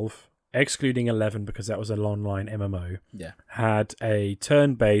 12, excluding 11 because that was an online MMO, had a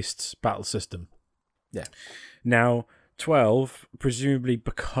turn-based battle system. Yeah. Now, 12, presumably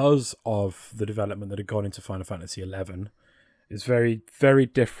because of the development that had gone into Final Fantasy 11, is very, very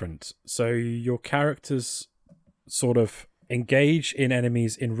different. So your characters sort of engage in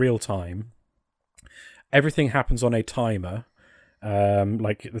enemies in real time. Everything happens on a timer.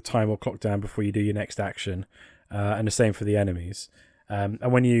 Like the time will clock down before you do your next action, and the same for the enemies. And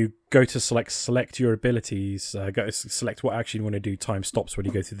when you go to select your abilities, go to select what action you want to do, time stops when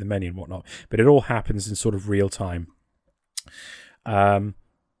you go through the menu and whatnot. But it all happens in sort of real time.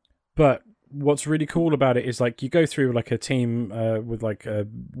 But what's really cool about it is like you go through like a team with like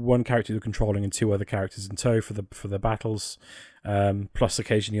one character you're controlling and two other characters in tow for the battles. Plus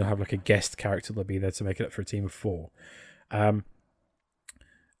occasionally you'll have like a guest character that'll be there to make it up for a team of 4.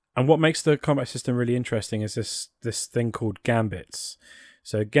 And what makes the combat system really interesting is this thing called gambits.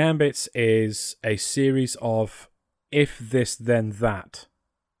 So gambits is a series of if this then that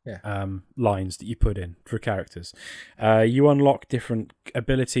lines that you put in for characters. You unlock different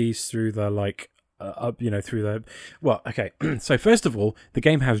abilities through the so first of all, the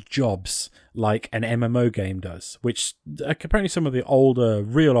game has jobs like an MMO game does, which apparently some of the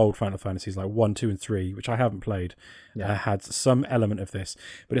real old Final Fantasies like 1, 2 and 3, which I haven't played, had some element of this.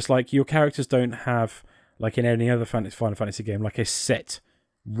 But it's like your characters don't have, like in any other Final Fantasy game, like a set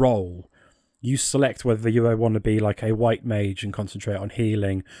role. You select whether you want to be like a white mage and concentrate on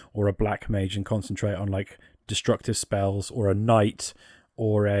healing, or a black mage and concentrate on like destructive spells, or a knight,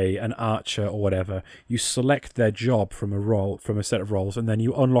 or an archer, or whatever. You select their job from a set of roles, and then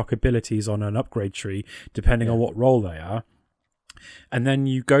you unlock abilities on an upgrade tree depending on what role they are. And then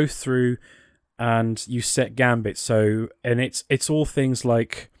you go through and you set gambits. So, and it's all things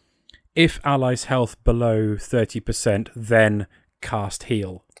like if allies' health below 30%, then cast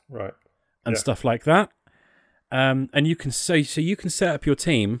heal. Right. And stuff like that. And you can you can set up your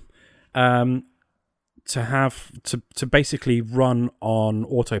team to basically run on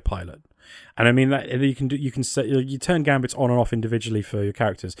autopilot. And I mean that you turn gambits on and off individually for your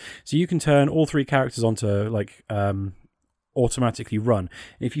characters. So you can turn all 3 characters onto like automatically run.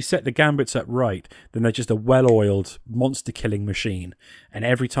 And if you set the gambits up right, then they're just a well-oiled monster killing machine. And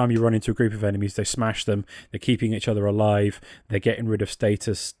every time you run into a group of enemies, they smash them. They're keeping each other alive. They're getting rid of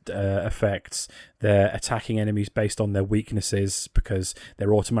status effects. They're attacking enemies based on their weaknesses because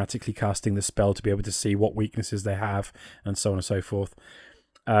they're automatically casting the spell to be able to see what weaknesses they have, and so on and so forth.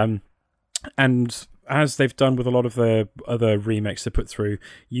 And as they've done with a lot of the other remakes they put through,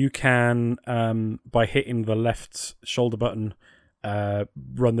 you can, by hitting the left shoulder button,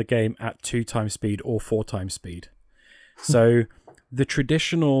 run the game at 2 times speed or 4 times speed. So the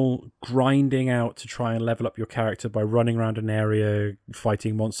traditional grinding out to try and level up your character by running around an area,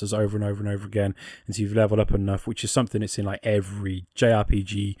 fighting monsters over and over and over again until you've leveled up enough, which is something that's in like every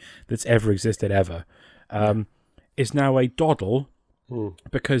JRPG that's ever existed ever, is now a doddle.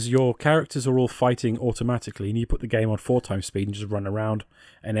 Because your characters are all fighting automatically, and you put the game on 4 times speed and just run around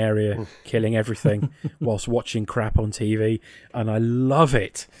an area killing everything whilst watching crap on TV, and I love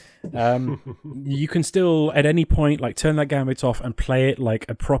it. You can still at any point like turn that gambit off and play it like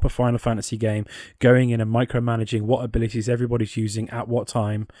a proper Final Fantasy game, going in and micromanaging what abilities everybody's using at what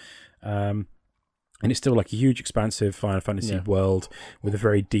time. And it's still like a huge expansive Final Fantasy world with a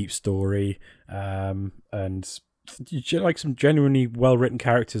very deep story, and like some genuinely well-written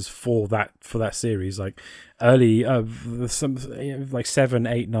characters for that series. Like early some like 7,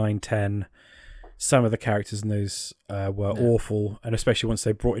 8, 9, 10, some of the characters in those were awful, and especially once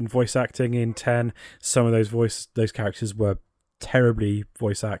they brought in voice acting in 10, some of those characters were terribly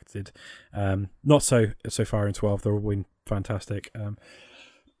voice acted. Not so far in 12, they're all been fantastic.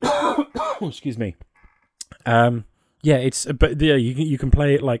 Excuse me. You can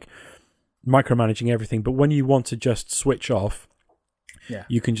play it like micromanaging everything, but when you want to just switch off,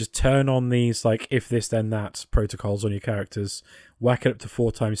 you can just turn on these like if this then that protocols on your characters, whack it up to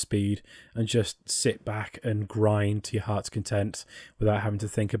 4 times speed, and just sit back and grind to your heart's content without having to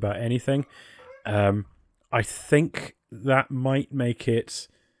think about anything. I think that might make it,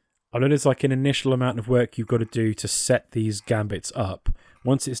 I know there's like an initial amount of work you've got to do to set these gambits up.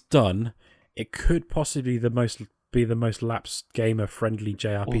 Once it's done, it could possibly be the most lapsed gamer-friendly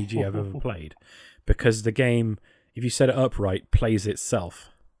JRPG I've ever played, because the game, if you set it up right, plays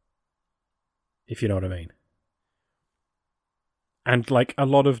itself, if you know what I mean. And like a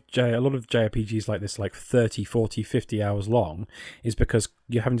lot of JRPGs like this, like 30, 40, 50 hours long, is because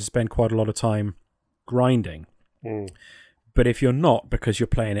you're having to spend quite a lot of time grinding. But if you're not, because you're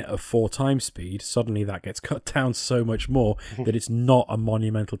playing it at 4 times speed, suddenly that gets cut down so much more that it's not a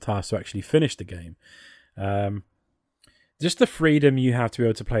monumental task to actually finish the game. Just the freedom you have to be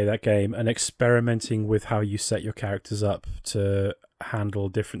able to play that game and experimenting with how you set your characters up to handle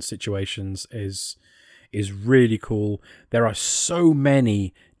different situations is really cool. There are so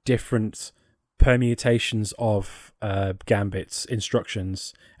many different permutations of Gambit's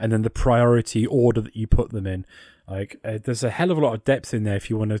instructions, and then the priority order that you put them in. Like, there's a hell of a lot of depth in there if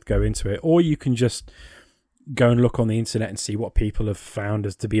you want to go into it, or you can just go and look on the internet and see what people have found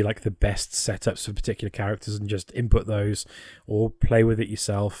as to be like the best setups for particular characters and just input those, or play with it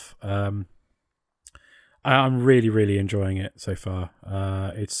yourself. I'm really, really enjoying it so far.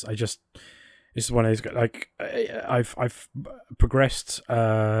 It's one of those, like, I've progressed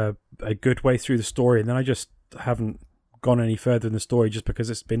a good way through the story, and then I just haven't gone any further in the story just because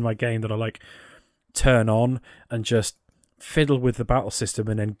it's been my game that I like turn on and just fiddle with the battle system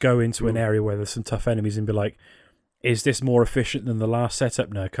and then go into an area where there's some tough enemies and be like, is this more efficient than the last setup?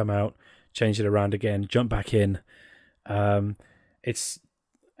 No, come out, change it around again, jump back in. It's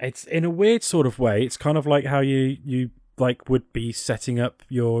in a weird sort of way. It's kind of like how you like would be setting up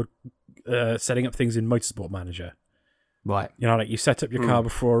your setting up things in Motorsport Manager. Right. You know, like you set up your car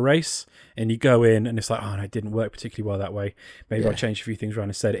before a race and you go in and it's like, oh, no, it didn't work particularly well that way. Maybe I'll change a few things around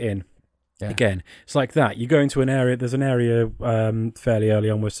and set it in. Yeah. Again, it's like that. You go into an area, there's an area fairly early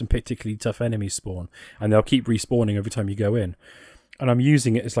on where some particularly tough enemies spawn, and they'll keep respawning every time you go in. And I'm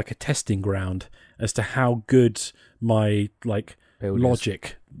using it as like a testing ground as to how good my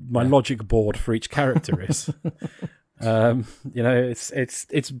logic board for each character is. You know,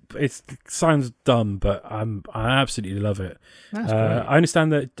 it sounds dumb, but I absolutely love it. I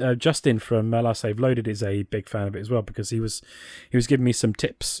understand that Justin from Last Save Loaded is a big fan of it as well, because he was giving me some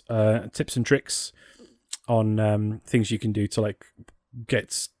tips and tricks on things you can do to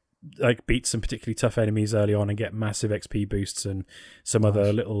beat some particularly tough enemies early on and get massive XP boosts and some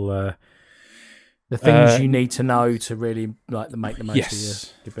other little the things you need to know to really make the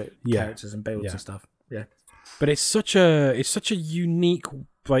most of your characters and builds and stuff. Yeah. But it's such a unique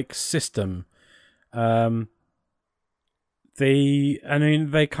system. They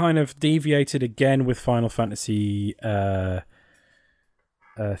kind of deviated again with Final Fantasy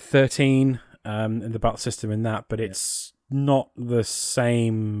 13 in the battle system in that, but it's not the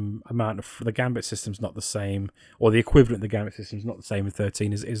same amount of the Gambit system's not the same, or the equivalent of the Gambit system's not the same in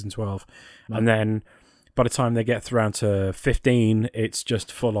 13 as it is in 12. No. And then by the time they get around to 15, it's just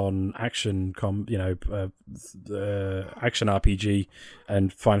full-on action, action RPG,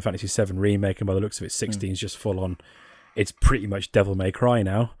 and Final Fantasy VII Remake, and by the looks of it, 16 is just full-on. It's pretty much Devil May Cry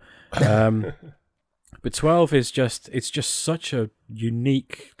now. But 12 is just such a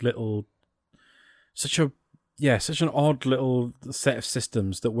unique little, such an odd little set of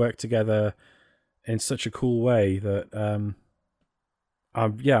systems that work together in such a cool way that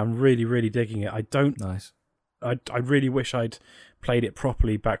I'm really, really digging it. I really wish I'd played it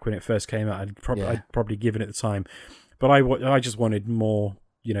properly back when it first came out. I'd probably given it the time, but I just wanted more,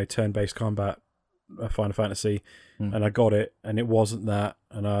 turn-based combat, Final Fantasy, and I got it, and it wasn't that,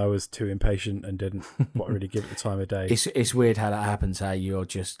 and I was too impatient and didn't really give it the time of day. It's weird how that happens. How you're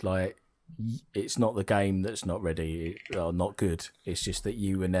just like, it's not the game that's not ready or not good. It's just that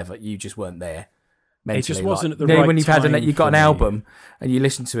you just weren't there. Mentally. It just wasn't at the right when you've time. You got an album and you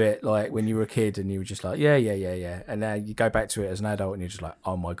listen to it like when you were a kid and you were just like, yeah, and now you go back to it as an adult and you're just like,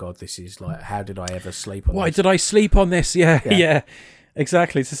 oh my god, this is like, how did I ever sleep on this? Why did I sleep on this? Yeah.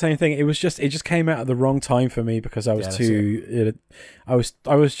 Exactly, it's the same thing. It just came out at the wrong time for me because I was I was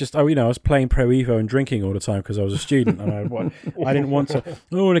playing Pro Evo and drinking all the time because I was a student and I didn't want to.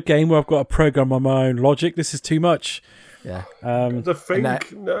 In a game where I've got to program on my own logic, this is too much. Yeah. And now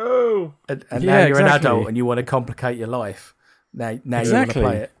you're an adult and you want to complicate your life. Now you want to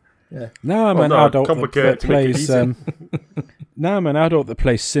play it. Yeah. Now I'm an adult that plays. Now I'm an adult that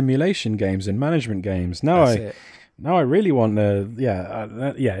plays simulation games and management games. Now I really want to.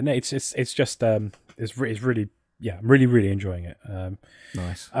 It's just it's really. Yeah, I'm really, really enjoying it.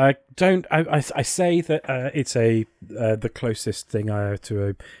 Nice. I say that it's the closest thing I have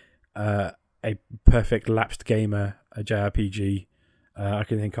to a perfect lapsed gamer, a JRPG I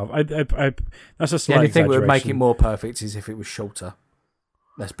can think of. That's a slight the only thing exaggeration. that would make it more perfect is if it was shorter.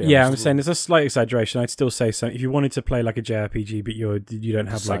 Let's be honest. Yeah, I'm saying there's a slight exaggeration. I'd still say so. If you wanted to play like a JRPG, but you don't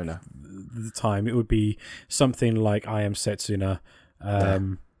have Persona. The time, it would be something like I Am Setsuna.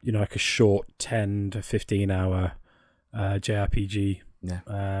 Like a short 10 to 15 hour JRPG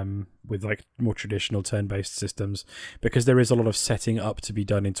with like more traditional turn-based systems, because there is a lot of setting up to be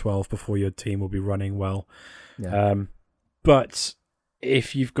done in 12 before your team will be running well. But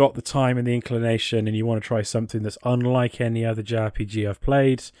if you've got the time and the inclination and you want to try something that's unlike any other JRPG I've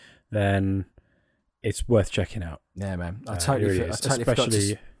played, then it's worth checking out. Yeah, man. I totally forgot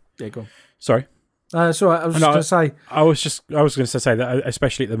to... Yeah, go on. Sorry? It's all right. I was just going to say... I was going to say that,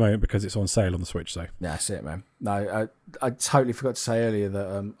 especially at the moment, because it's on sale on the Switch, so... Yeah, that's it, man. No, I totally forgot to say earlier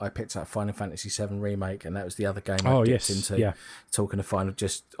that I picked up Final Fantasy VII Remake, and that was the other game I dipped into. Yeah. Talking of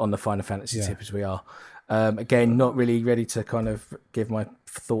just on the Final Fantasy tip as we are. Again, not really ready to kind of give my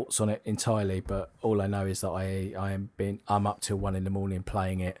thoughts on it entirely, but all I know is that I'm up till 1 a.m.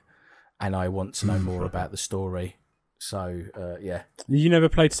 playing it, and I want to know more about the story. So yeah. You never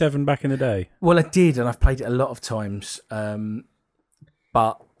played 7 back in the day? Well, I did, and I've played it a lot of times.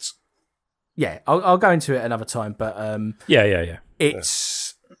 But yeah, I'll go into it another time. But yeah.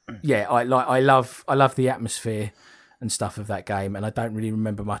 It's I love the atmosphere and stuff of that game, and I don't really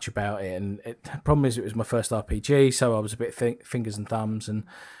remember much about it. And the problem is, it was my first RPG, so I was a bit fingers and thumbs, and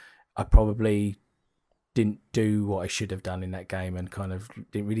I probably didn't do what I should have done in that game, and kind of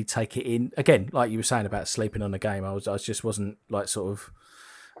didn't really take it in. Again, like you were saying about sleeping on the game, I just wasn't like sort of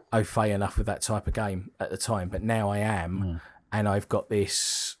au fait enough with that type of game at the time. But now I am, and I've got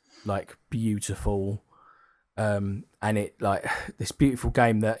this like beautiful, and it like this beautiful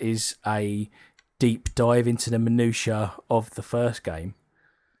game that is a deep dive into the minutiae of the first game.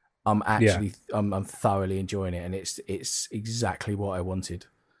 I'm thoroughly enjoying it, and it's exactly what I wanted.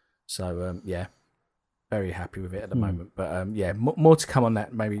 So very happy with it at the moment. But more to come on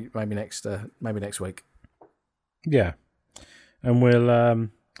that. Maybe next week. Yeah, and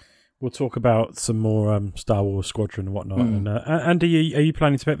we'll talk about some more Star Wars Squadron and whatnot. And Andy, are you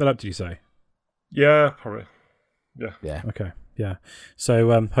planning to pick that up? Did you say? Yeah, probably. Yeah. Okay. Yeah.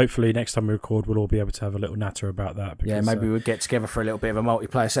 So hopefully next time we record, we'll all be able to have a little natter about that. Because, maybe we'll get together for a little bit of a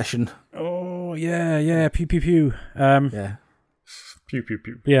multiplayer session. Oh yeah. Pew pew pew. Yeah. Pew pew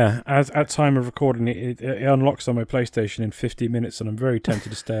pew. Yeah. As at time of recording, it unlocks on my PlayStation in 50 minutes, and I'm very tempted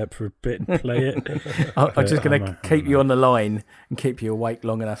to stay up for a bit and play it. I'm just going to keep you on the line and keep you awake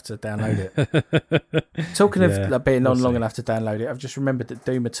long enough to download it. Talking of being on long enough to download it, I've just remembered that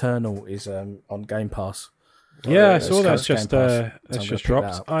Doom Eternal is on Game Pass. Yeah, I saw that's just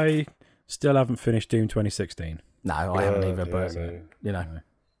dropped. I still haven't finished Doom 2016. No, I haven't either. But you know,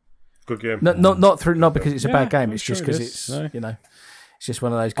 good game. Not because it's a bad game. It's just because it's it's just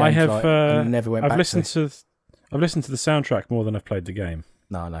one of those games. I never went back. I've listened to the soundtrack more than I've played the game.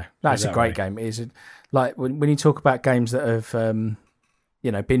 No, it's a great game. It is like when you talk about games that have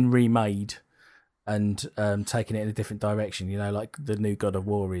been remade and taken it in a different direction. Like the new God of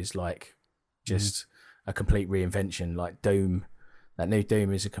War is like just. A complete reinvention, like Doom. That new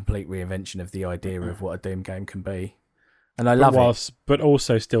Doom is a complete reinvention of the idea of what a Doom game can be, and I love it. But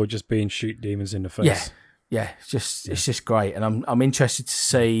also still just being shoot demons in the face. Yeah. It's just great, and I'm interested to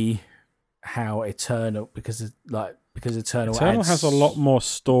see how Eternal because Eternal has a lot more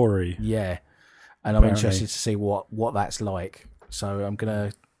story. Yeah, and I'm interested to see what that's like. So I'm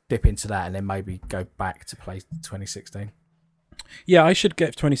gonna dip into that and then maybe go back to play 2016. Yeah, I should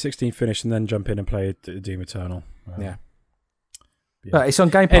get 2016 finished and then jump in and play Doom Eternal. Yeah. But it's on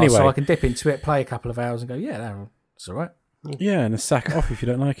Game Pass, so I can dip into it, play a couple of hours and go, that's all right. Yeah, and then sack it off if you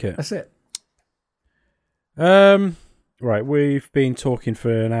don't like it. That's it. Right, we've been talking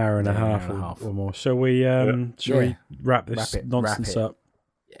for an hour and a half or more. Shall we wrap this nonsense up?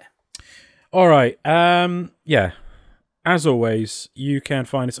 Yeah. All right. As always, you can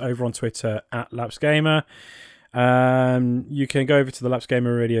find us over on Twitter at LapsGamer. You can go over to the Laps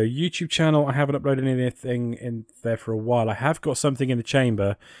Gamer Radio YouTube channel. I haven't uploaded anything in there for a while. I have got something in the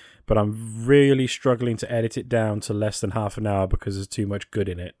chamber, but I'm really struggling to edit it down to less than half an hour because there's too much good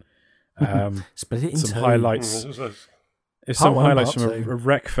in it. Split it into some highlights. It's some highlights from a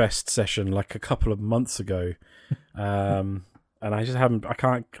Wreckfest session like a couple of months ago, and I just haven't. I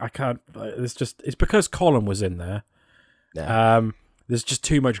can't. It's because Colin was in there. Yeah. There's just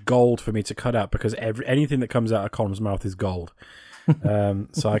too much gold for me to cut out because anything that comes out of Colin's mouth is gold.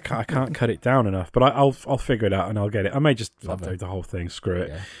 So I can't cut it down enough. But I'll figure it out and I'll get it. I may just upload the whole thing. Screw it.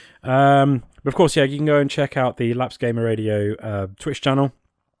 Yeah. But of course, you can go and check out the Laps Gamer Radio Twitch channel.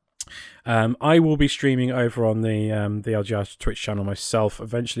 I will be streaming over on the LGR Twitch channel myself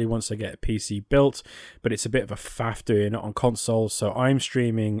eventually once I get a PC built. But it's a bit of a faff doing it on consoles. So I'm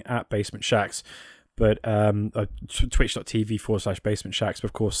streaming at Basement Shacks. But twitch.tv/Basement Shacks. But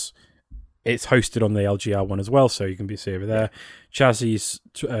of course, it's hosted on the LGR one as well, so you can see over there. Chazzy's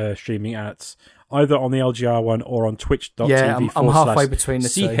streaming at either on the LGR one or on twitch.tv. Yeah, I'm halfway between the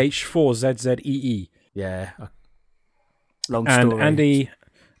CH4ZZEE. Yeah. Long story.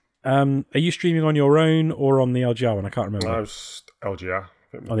 And Are you streaming on your own or on the LGR one? I can't remember. I was LGR.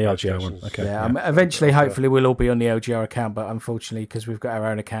 On the LGR one, okay. Yeah, eventually, hopefully, we'll all be on the LGR account, but unfortunately, because we've got our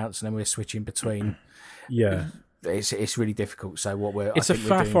own accounts and then we're switching between. Yeah. It's really difficult. So it's a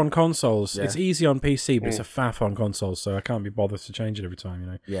faff on consoles. Yeah. It's easy on PC, but it's a faff on consoles, so I can't be bothered to change it every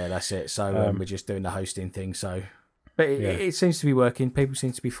time, Yeah, that's it. So we're just doing the hosting thing. So, but it seems to be working. People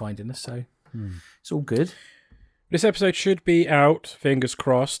seem to be finding us, so it's all good. This episode should be out, fingers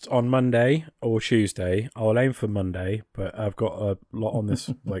crossed, on Monday or Tuesday. I'll aim for Monday, but I've got a lot on this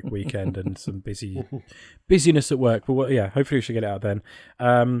weekend and some busyness at work. But hopefully we should get it out then.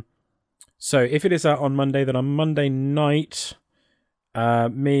 So if it is out on Monday, then on Monday night,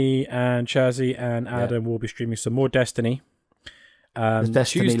 me and Chazzy and Adam will be streaming some more Destiny.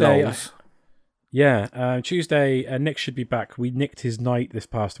 Destiny Tuesday, lols. Tuesday, Nick should be back. We nicked his night this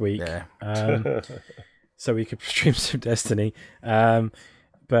past week. Yeah. So we could stream some Destiny. But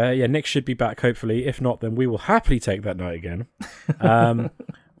Nick should be back, hopefully. If not, then we will happily take that night again.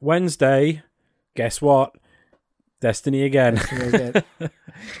 Wednesday, guess what? Destiny again.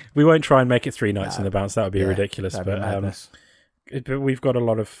 We won't try and make it 3 nights in the bounce. That would be ridiculous. But we've got a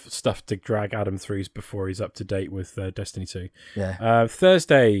lot of stuff to drag Adam through before he's up to date with Destiny 2. Yeah.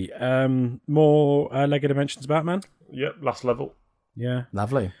 Thursday, more Lego Dimensions Batman. Yep, last level. Yeah.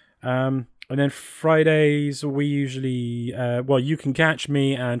 Lovely. And then Fridays, we usually... you can catch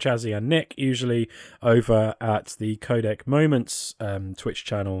me and Chazzy and Nick usually over at the Codec Moments Twitch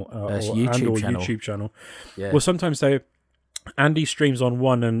channel or YouTube channel. Yeah. Well, sometimes though, Andy streams on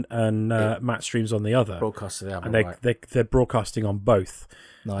one and Matt streams on the other. Broadcast to the other, and they're broadcasting on both.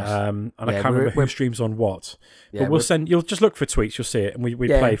 Nice. And I can't remember who streams on what. Yeah, but you'll just look for tweets, you'll see it. And we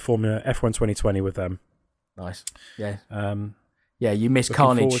play Formula F1 2020 with them. Nice. Yeah. You missed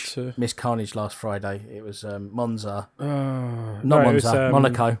Carnage. Missed Carnage last Friday. It was Monza.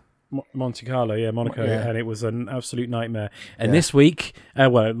 Monaco. Monte Carlo, Monaco, and it was an absolute nightmare. And this week,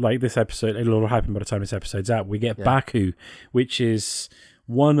 this episode, it'll all happen by the time this episode's out. We get Baku, which is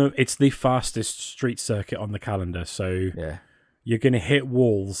it's the fastest street circuit on the calendar. So you're going to hit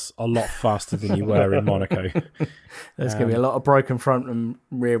walls a lot faster than you were in Monaco. There's going to be a lot of broken front and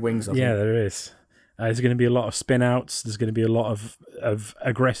rear wings. I think. There is. There's going to be a lot of spin outs. There's going to be a lot of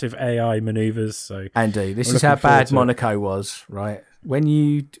aggressive AI maneuvers. So Andy, this is how bad Monaco was, right? When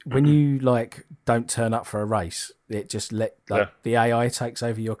you don't turn up for a race, it just the AI takes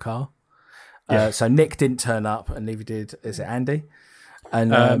over your car. So Nick didn't turn up, and neither did Andy. And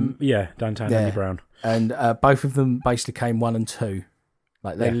downtown Andy Brown. And both of them basically came 1 and 2.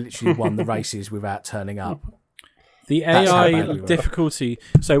 Like they literally won the races without turning up. The AI difficulty.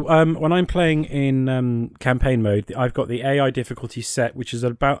 So when I'm playing in campaign mode, I've got the AI difficulty set, which is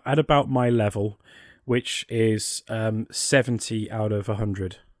at about my level, which is 70 out of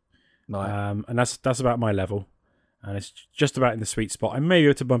 100. Right. And that's about my level, and it's just about in the sweet spot. I may be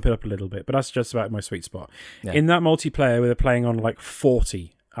able to bump it up a little bit, but that's just about my sweet spot. Yeah. In that multiplayer, where they're playing on like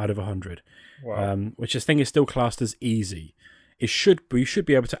 40 out of 100, which this thing is still classed as easy. We should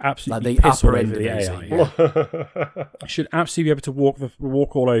be able to absolutely piss all over the AI. You should absolutely be able to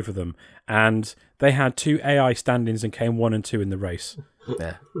walk all over them. And they had 2 AI stand-ins and came 1 and 2 in the race.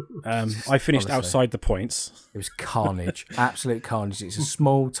 Yeah. I finished outside the points. It was carnage, absolute carnage. It's a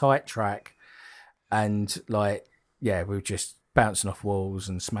small, tight track, and we were just bouncing off walls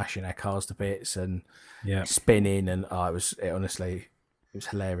and smashing our cars to bits and spinning, and it was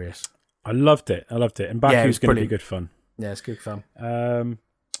hilarious. I loved it, and Baku's going to be good fun. Yeah, it's good fun. And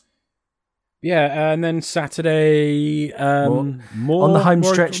then Saturday, more on the home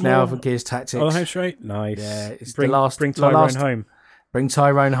stretch now for Gears Tactics. On the home stretch, nice. Yeah, it's bring Tyrone home. Bring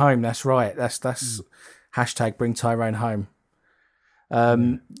Tyrone home. That's right. That's hashtag Bring Tyrone home.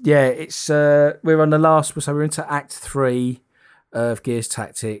 It's we're on the last. So we're into Act 3 of Gears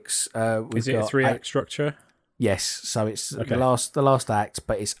Tactics. Is it a 3-act structure? Yes, so it's the last act,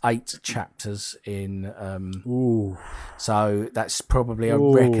 but it's 8 chapters in. So that's probably I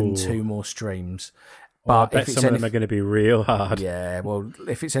reckon 2 more streams. But I bet some of them are going to be real hard. Yeah, well,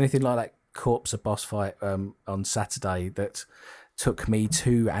 if it's anything like that Corpse of boss fight on Saturday that took me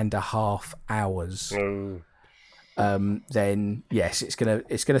 2.5 hours, then yes, it's gonna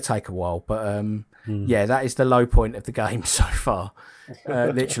take a while. But that is the low point of the game so far.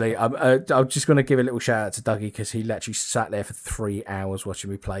 Literally, I'm just going to give a little shout out to Dougie because he literally sat there for 3 hours watching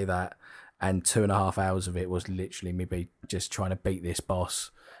me play that, and 2.5 hours of it was literally me just trying to beat this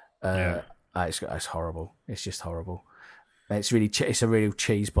boss. It's horrible. It's just horrible. And it's a real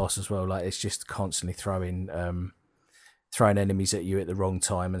cheese boss as well. Like it's just constantly throwing enemies at you at the wrong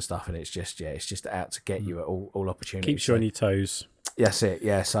time and stuff, and it's just out to get you at all opportunities. Keeps you on your toes. That's it.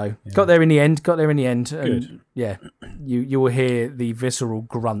 Yeah. So got there in the end. And Good. Yeah, you will hear the visceral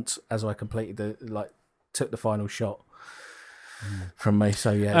grunt as I completed took the final shot from me.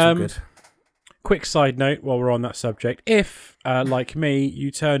 So yeah, it's all good. Quick side note while we're on that subject. If, like me,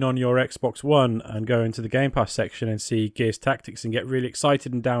 you turn on your Xbox One and go into the Game Pass section and see Gears Tactics and get really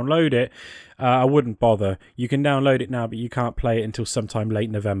excited and download it, I wouldn't bother. You can download it now, but you can't play it until sometime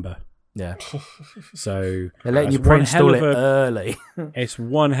late November. Yeah. So they're letting you pre-install it early. It's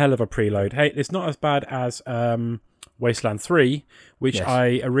one hell of a preload. Hey, it's not as bad as Wasteland 3, which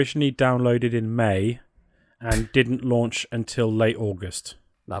I originally downloaded in May and didn't launch until late August.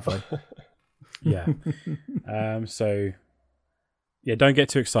 Lovely. Yeah. So yeah, don't get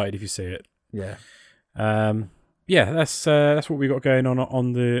too excited if you see it. Yeah. Yeah, that's what we got going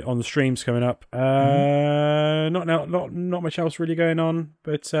on the streams coming up. Not much else really going on,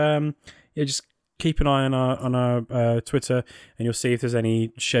 but yeah, just keep an eye on our Twitter, and you'll see if there's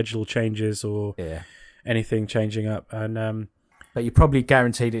any schedule changes or anything changing up. And but you're probably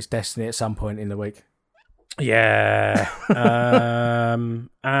guaranteed it's Destiny at some point in the week. Yeah. Oh,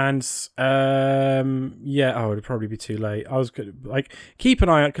 it'd probably be too late. I was gonna, keep an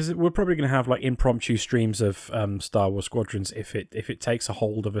eye out, because we're probably going to have impromptu streams of Star Wars Squadrons if it takes a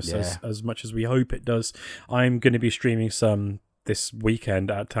hold of us as much as we hope it does. I'm going to be streaming some this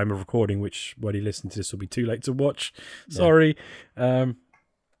weekend at time of recording, which when you listen to this will be too late to watch. Sorry. Just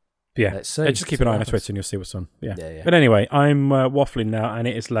keep an eye on Twitter and you'll see what's on. Yeah. But anyway, I'm waffling now and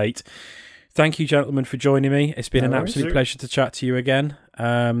it is late. Thank you, gentlemen, for joining me. It's been an absolute pleasure to chat to you again.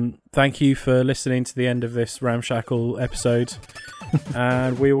 Thank you for listening to the end of this ramshackle episode.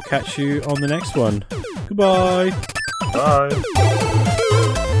 And we will catch you on the next one. Goodbye. Bye.